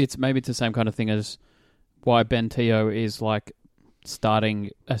maybe it's the same kind of thing as why Ben Teo is like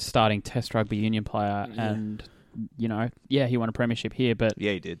starting Test rugby union player, and he won a premiership here, but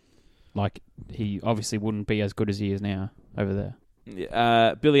he did. Like, he obviously wouldn't be as good as he is now over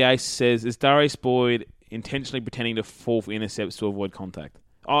there. Billy Ace says, is Darius Boyd intentionally pretending to fall for intercepts to avoid contact?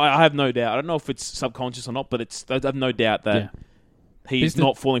 I have no doubt. I don't know if it's subconscious or not, but I have no doubt that he's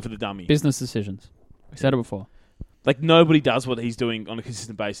not falling for the dummy. Business decisions. We said it before. Like, nobody does what he's doing on a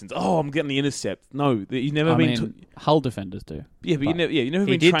consistent basis. Oh, I'm getting the intercept. No, you've never been... Hull defenders do. Yeah, but you never he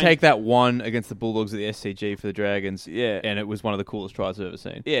been did trained... take that one against the Bulldogs at the SCG for the Dragons, and it was one of the coolest tries I've ever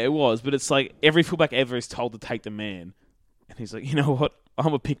seen. Yeah, it was, but it's like every fullback ever is told to take the man. And he's like, you know what? I'm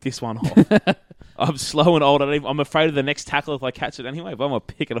going to pick this one off. I'm slow and old. I'm afraid of the next tackle if I catch it anyway, but I'm going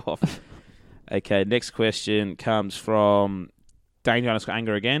to pick it off. Okay, next question comes from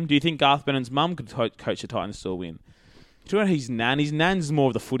Danger_Anger again. Do you think Garth Bennon's mum could coach the Titans still win? Do you know his nan? His nan's more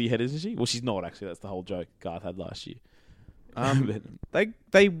of the footy head, isn't she? Well, she's not, actually. That's the whole joke Garth had last year.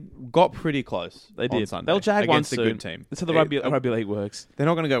 They got pretty close. They did. On Sunday They'll jag one against a soon. good team. That's how the rugby league works. They're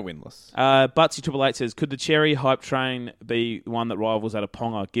not going to go winless. Butsy888 says, could the Cherry hype train be one that rivals at a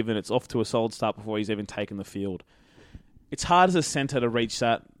Ponga, given it's off to a solid start before he's even taken the field? It's hard as a centre to reach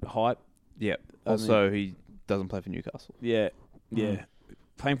that hype. Yeah. Also, he doesn't play for Newcastle. Yeah.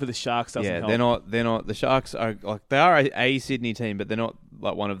 Playing for the Sharks doesn't help. They're not. The Sharks are like, they are a Sydney team, but they're not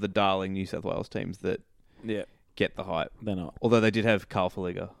like one of the darling New South Wales teams that get the hype. They're not. Although they did have Carl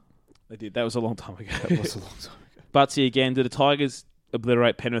Feliga. They did. That was a long time ago. Butsy again, do the Tigers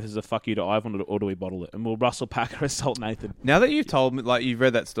obliterate Penrith as a fuck you to Ivan, or do we bottle it? And will Russell Packer assault Nathan? Now that you've told me, like, you've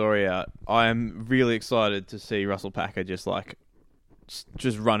read that story out, I am really excited to see Russell Packer just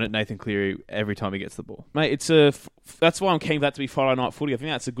run at Nathan Cleary every time he gets the ball. Mate, that's why I'm keen for that to be Friday night footy. I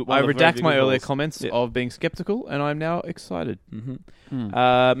think that's a good one. I redact my earlier comments of being sceptical, and I'm now excited.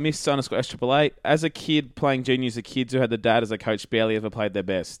 Miss_888. As a kid playing juniors, the kids who had the dad as a coach barely ever played their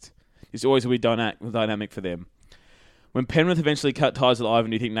best. It's always a weird dynamic for them. When Penrith eventually cut ties with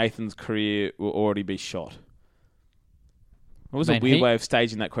Ivan, do you think Nathan's career will already be shot? It was a weird way of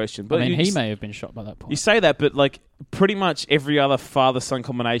staging that question. But he may have been shot by that point. You say that, but like pretty much every other father-son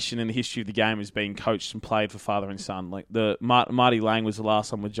combination in the history of the game has been coached and played for father and son. Like the Marty Lang was the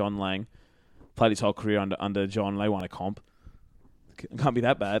last one with John Lang. Played his whole career under John. They won a comp. It can't be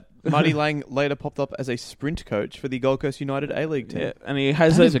that bad. Marty Lang later popped up as a sprint coach for the Gold Coast United A-League team. Yeah, and he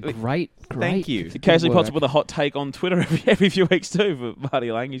has a great. Thank you. He occasionally pops up with a hot take on Twitter every few weeks too. But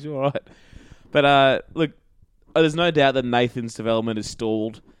Marty Lang, he's all right. But look. There's no doubt that Nathan's development is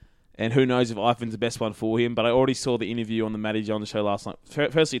stalled, and who knows if Ivan's the best one for him, but I already saw the interview on the Matty Johns show last night.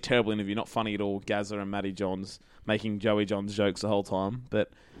 Firstly, a terrible interview, not funny at all, Gazza and Matty Johns making Joey Johns jokes the whole time, but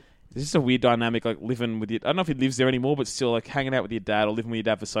it's just a weird dynamic, like living with your... I don't know if he lives there anymore, but still like hanging out with your dad or living with your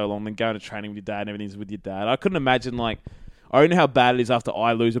dad for so long, then going to training with your dad and everything's with your dad. I couldn't imagine, like... I don't know how bad it is after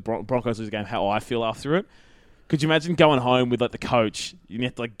I lose a Broncos lose a game, how I feel after it. Could you imagine going home with like the coach? You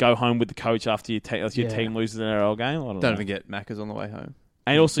have to like go home with the coach after your team loses an NRL game. I don't even get Macca's on the way home.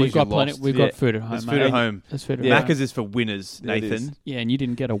 And also, we've got food at home. There's food at home. Macca's is for winners, Nathan. Yeah, and you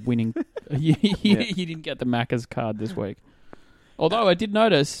didn't get a winning. you didn't get the Macca's card this week. Although I did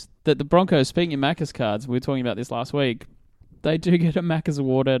notice that the Broncos, speaking of Macca's cards, we were talking about this last week. They do get a Macca's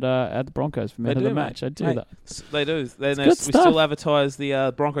award at the Broncos for men of the match. I do that. They do. We still advertise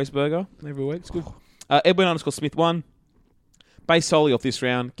the Broncos burger every week. It's good. Edwin_Smith 1. Based solely off this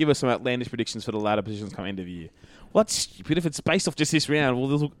round, give us some outlandish predictions for the ladder positions come end of year. What's stupid if it's based off just this round?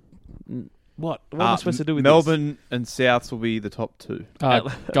 Well, what am I supposed to do with Melbourne and Souths will be the top two.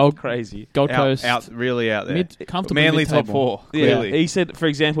 Crazy. Gold Coast. Really out there. Comfortably Manly top four. Clearly. Yeah. He said, for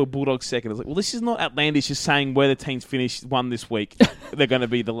example, Bulldogs second. I was like, well, this is not outlandish. Just saying where the teams finish one this week, they're going to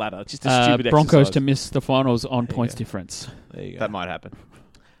be the ladder. Just a stupid Broncos exercise. to miss the finals on points difference. There you go. That might happen.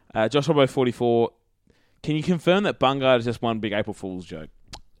 Josh Robbo 44. Can you confirm that Bungard is just one big April Fool's joke?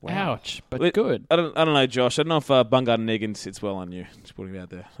 Ouch, but Wait, good. I don't know, Josh. I don't know if Bungard and Egan sits well on you. Just putting it out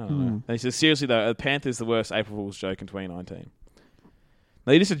there. I don't know. And he says, seriously, though, the Panthers the worst April Fool's joke in 2019.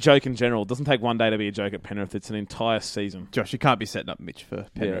 No, just a joke in general. It doesn't take one day to be a joke at Penrith. It's an entire season. Josh, you can't be setting up Mitch for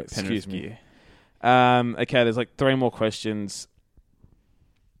Penrith. Excuse me. Okay, there's like 3 more questions.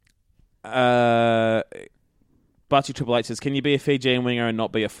 Barty Triple H says, can you be a Fijian winger and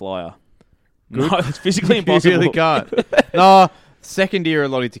not be a flyer? No, it's physically impossible. You really can't. No, second year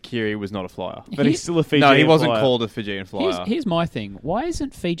Lottie Takiri was not a flyer. But he's still a Fijian No, he wasn't flyer. called a Fijian flyer. Here's my thing. Why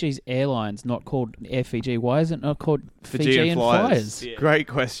isn't Fiji's Airlines not called Air Fiji? Why is it not called Fijian Flyers? Yeah. Great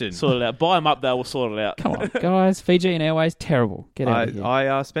question. Sort it out. Buy them up, we'll sort it out. Come on, guys. Fijian Airways, terrible. Get out of here.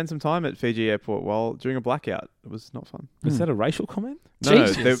 I spent some time at Fiji Airport during a blackout. It was not fun. Is that a racial comment? No,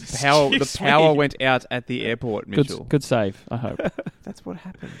 Jesus. the power went out at the airport, Mitchell. Good save, I hope. That's what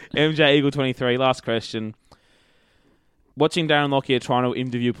happened. MJ Eagle 23, last question. Watching Darren Lockyer trying to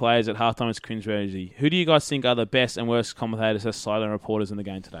interview players at halftime is cringeworthy. Who do you guys think are the best and worst commentators as silent reporters in the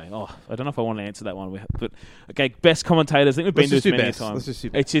game today? Oh, I don't know if I want to answer that one. But okay, best commentators. I think we've been to this many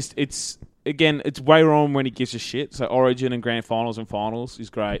times. It's way wrong when he gives a shit. So Origin and Grand Finals and Finals is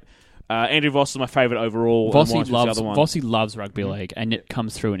great. Andrew Voss is my favourite overall. Vossi loves rugby league, and it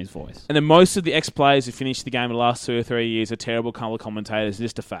comes through in his voice. And then most of the ex-players who finished the game in the last 2 or 3 years are terrible colour commentators. It's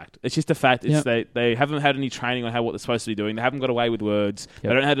just a fact. It's just a fact. It's they haven't had any training on what they're supposed to be doing. They haven't got away with words. Yep. They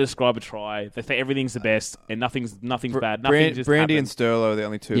don't know how to describe a try. They think everything's the best, and nothing's bad. Nothing just Brandy happens. and Sterlo are the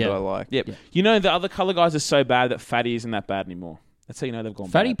only two that I like. Yep. Yeah. You know, the other colour guys are so bad that Fatty isn't that bad anymore. That's how you know they've gone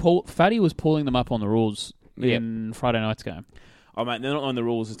bad. Fatty was pulling them up on the rules in Friday night's game. Oh, mate, they're not on the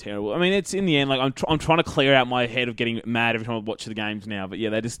rules. It's terrible. I mean, it's in the end, like I'm trying to clear out my head of getting mad every time I watch the games now. But yeah,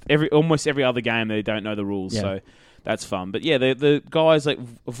 they just almost every other game they don't know the rules, so that's fun. But yeah, the guys like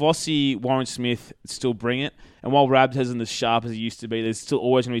Vossi, Warren Smith still bring it. And while Rabs isn't as sharp as he used to be, there's still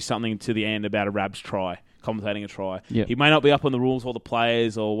always going to be something to the end about a Rabs try, commentating a try. Yep. He may not be up on the rules or the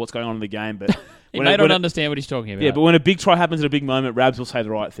players or what's going on in the game, but he may not understand what he's talking about. Yeah, but when a big try happens at a big moment, Rabs will say the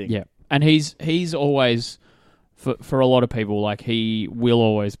right thing. Yeah, and he's always. For a lot of people, like, he will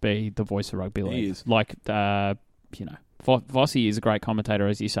always be the voice of rugby league. He is. Like, Vossi is a great commentator,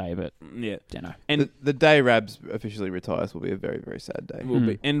 as you say, but you know. And the day Rabs officially retires will be a very, very sad day. Will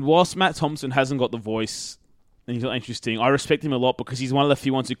be. And whilst Matt Thompson hasn't got the voice, and he's not interesting, I respect him a lot because he's one of the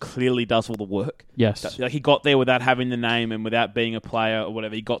few ones who clearly does all the work. Yes. Like, he got there without having the name and without being a player or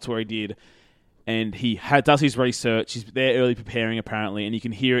whatever. He got to where he did. And he does his research. He's there early preparing, apparently, and you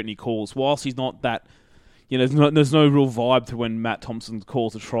can hear it and he calls. Whilst he's not that... You know, there's no real vibe to when Matt Thompson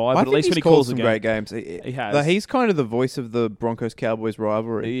calls a try, but at least when he calls some great games. He has. Like, he's kind of the voice of the Broncos-Cowboys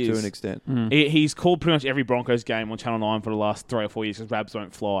rivalry to an extent. He's called pretty much every Broncos game on Channel 9 for the last 3 or 4 years because Rabs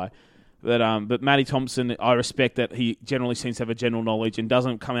don't fly. But Matty Thompson, I respect that he generally seems to have a general knowledge and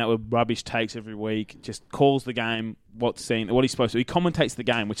doesn't come out with rubbish takes every week. Just calls the game, what's seen, what he's supposed to. He commentates the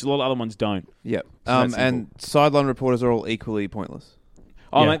game, which a lot of other ones don't. Yep. And sideline reporters are all equally pointless.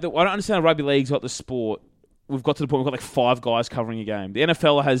 Oh, mate, I don't understand how rugby league's got the sport. We've got to the point we've got like 5 guys covering a game. The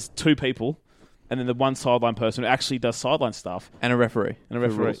NFL has 2 people, and then the one sideline person who actually does sideline stuff. And a referee.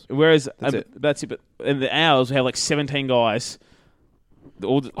 Whereas that's it. But in the hours we have like 17 guys.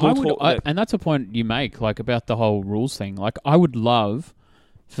 And that's a point you make, like, about the whole rules thing. Like, I would love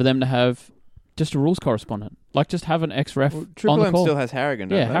for them to have just a rules correspondent. Like, just have an ex-ref on the call. Triple M still has Harrigan,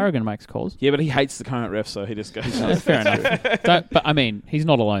 don't they? Harrigan makes calls. Yeah, but he hates the current ref, so he just goes... Fair enough. But, I mean, he's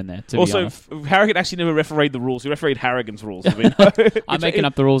not alone there, to be honest. Harrigan actually never refereed the rules. He refereed Harrigan's rules. I'm making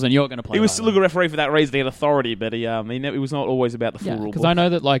up the rules and you're going to play. He was still a good referee for that reason. He had authority, but he was not always about the full rule book. Because I know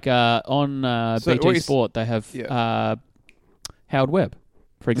that, like, on BT Sport, they have Howard Webb,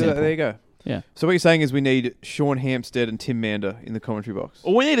 for example. There you go. Yeah. So what you're saying is we need Sean Hampstead and Tim Mander in the commentary box.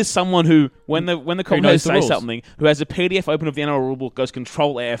 All we need is someone who, when the commentators say something, who has a PDF open of the NRL rulebook, goes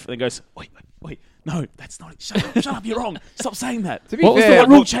Control F, and then goes, wait, no, that's not it. Shut up, you're wrong. Stop saying that. To be fair, that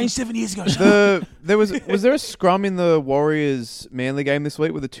rule changed 7 years ago? Was there a scrum in the Warriors Manly game this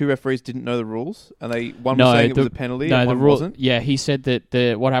week where the 2 referees didn't know the rules and one was saying it was a penalty and one wasn't? Yeah, he said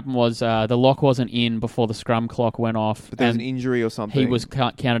that what happened was the lock wasn't in before the scrum clock went off. But there was an injury or something. He was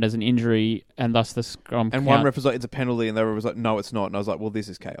counted as an injury and thus the scrum. And one ref was like, it's a penalty, and the other was like, no, it's not. And I was like, well, this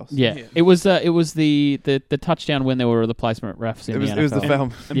is chaos. Yeah. It was the touchdown when there were replacement refs in the NFL. It was the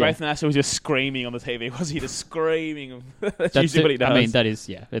film. And Braithen Asher was just screaming on the TV. Was he just screaming? That's usually what he does. I mean, that is,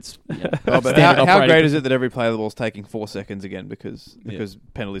 it's... Yeah. But how great is it that every play of the ball's taking 4 seconds again because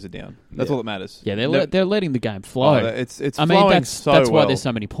penalties are down? That's all that matters. Yeah, they're letting the game flow. It's flowing that's why there's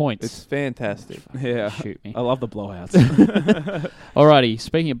so many points. It's fantastic. Yeah, shoot me. I love the blowouts. Alrighty,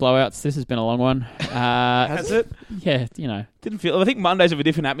 speaking of blowouts, this has been a long one. Has it? Yeah, Didn't feel. I think Mondays have a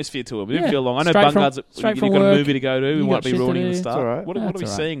different atmosphere to it. We didn't feel long. I know Straight Bungard's straight you've from got a work. movie to go to. We You might got be shit to ruining do. the It's start. all right. What are we That's all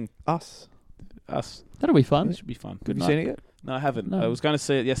right. seeing? Us. That'll be fun. It should be fun. Good Have you night. seen it yet? No, I haven't. No. I was going to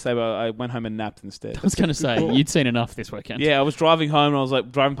see it yesterday, but I went home and napped instead. I was going to say, you'd seen enough this weekend. Yeah, I was driving home and I was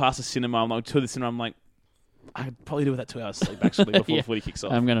like driving past the cinema. I'm like to the cinema. I'm like, I could probably do with that 2 hours sleep actually before the footy kicks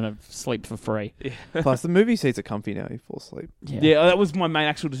off. I'm going to sleep for free. Plus, the movie seats are comfy now. You fall asleep. Yeah, that was my main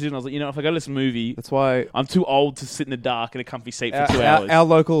actual decision. I was like, if I go to this movie, That's why I'm too old to sit in the dark in a comfy seat for 2 hours. our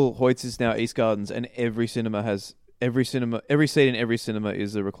local Hoyts is now East Gardens, and every seat in every cinema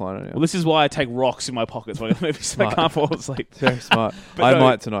is a recliner now. Well, this is why I take rocks in my pockets when I go to movies, so I can't fall asleep. Very smart. But I no,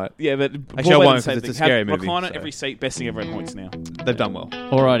 might tonight. Yeah, but Actually, I Broadway won't, the same 'cause it's a thing. scary Have movie, Recliner so. every seat, best thing ever at Points now. They've done well.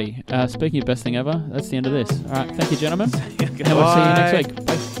 Alrighty. Speaking of best thing ever, that's the end of this. All right. Thank you, gentlemen. And we'll see you Bye. next week.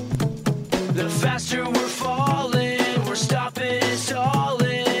 Bye. The faster we're falling, we're stopping and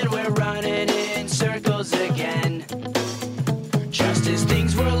stalling, we're running in circles again. Just as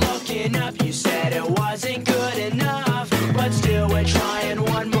things were looking up, you said it wasn't good enough, but still we're trying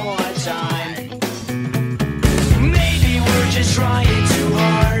one more time. Maybe we're just trying too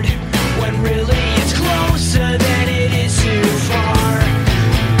hard, when really it's closer than it is too far.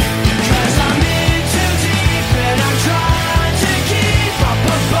 'Cause I'm in too deep and I'm trying to keep up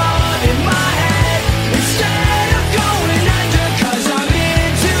above in my head instead of going under. 'Cause I'm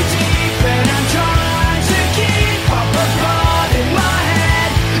in too deep and I'm trying to keep up above in my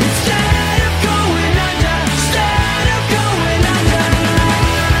head instead of going under. Instead of going under.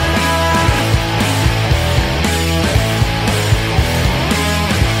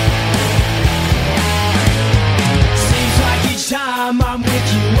 Seems like each time I'm with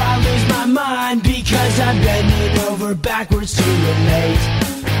you, I lose my mind because I'm bending over backwards to relate.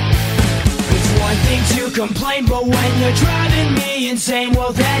 It's one thing to complain, but when you're driving me insane,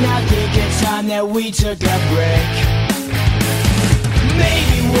 well then I think it's time that we took a break.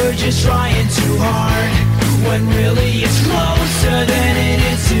 Maybe we're just trying too hard, when really it's closer than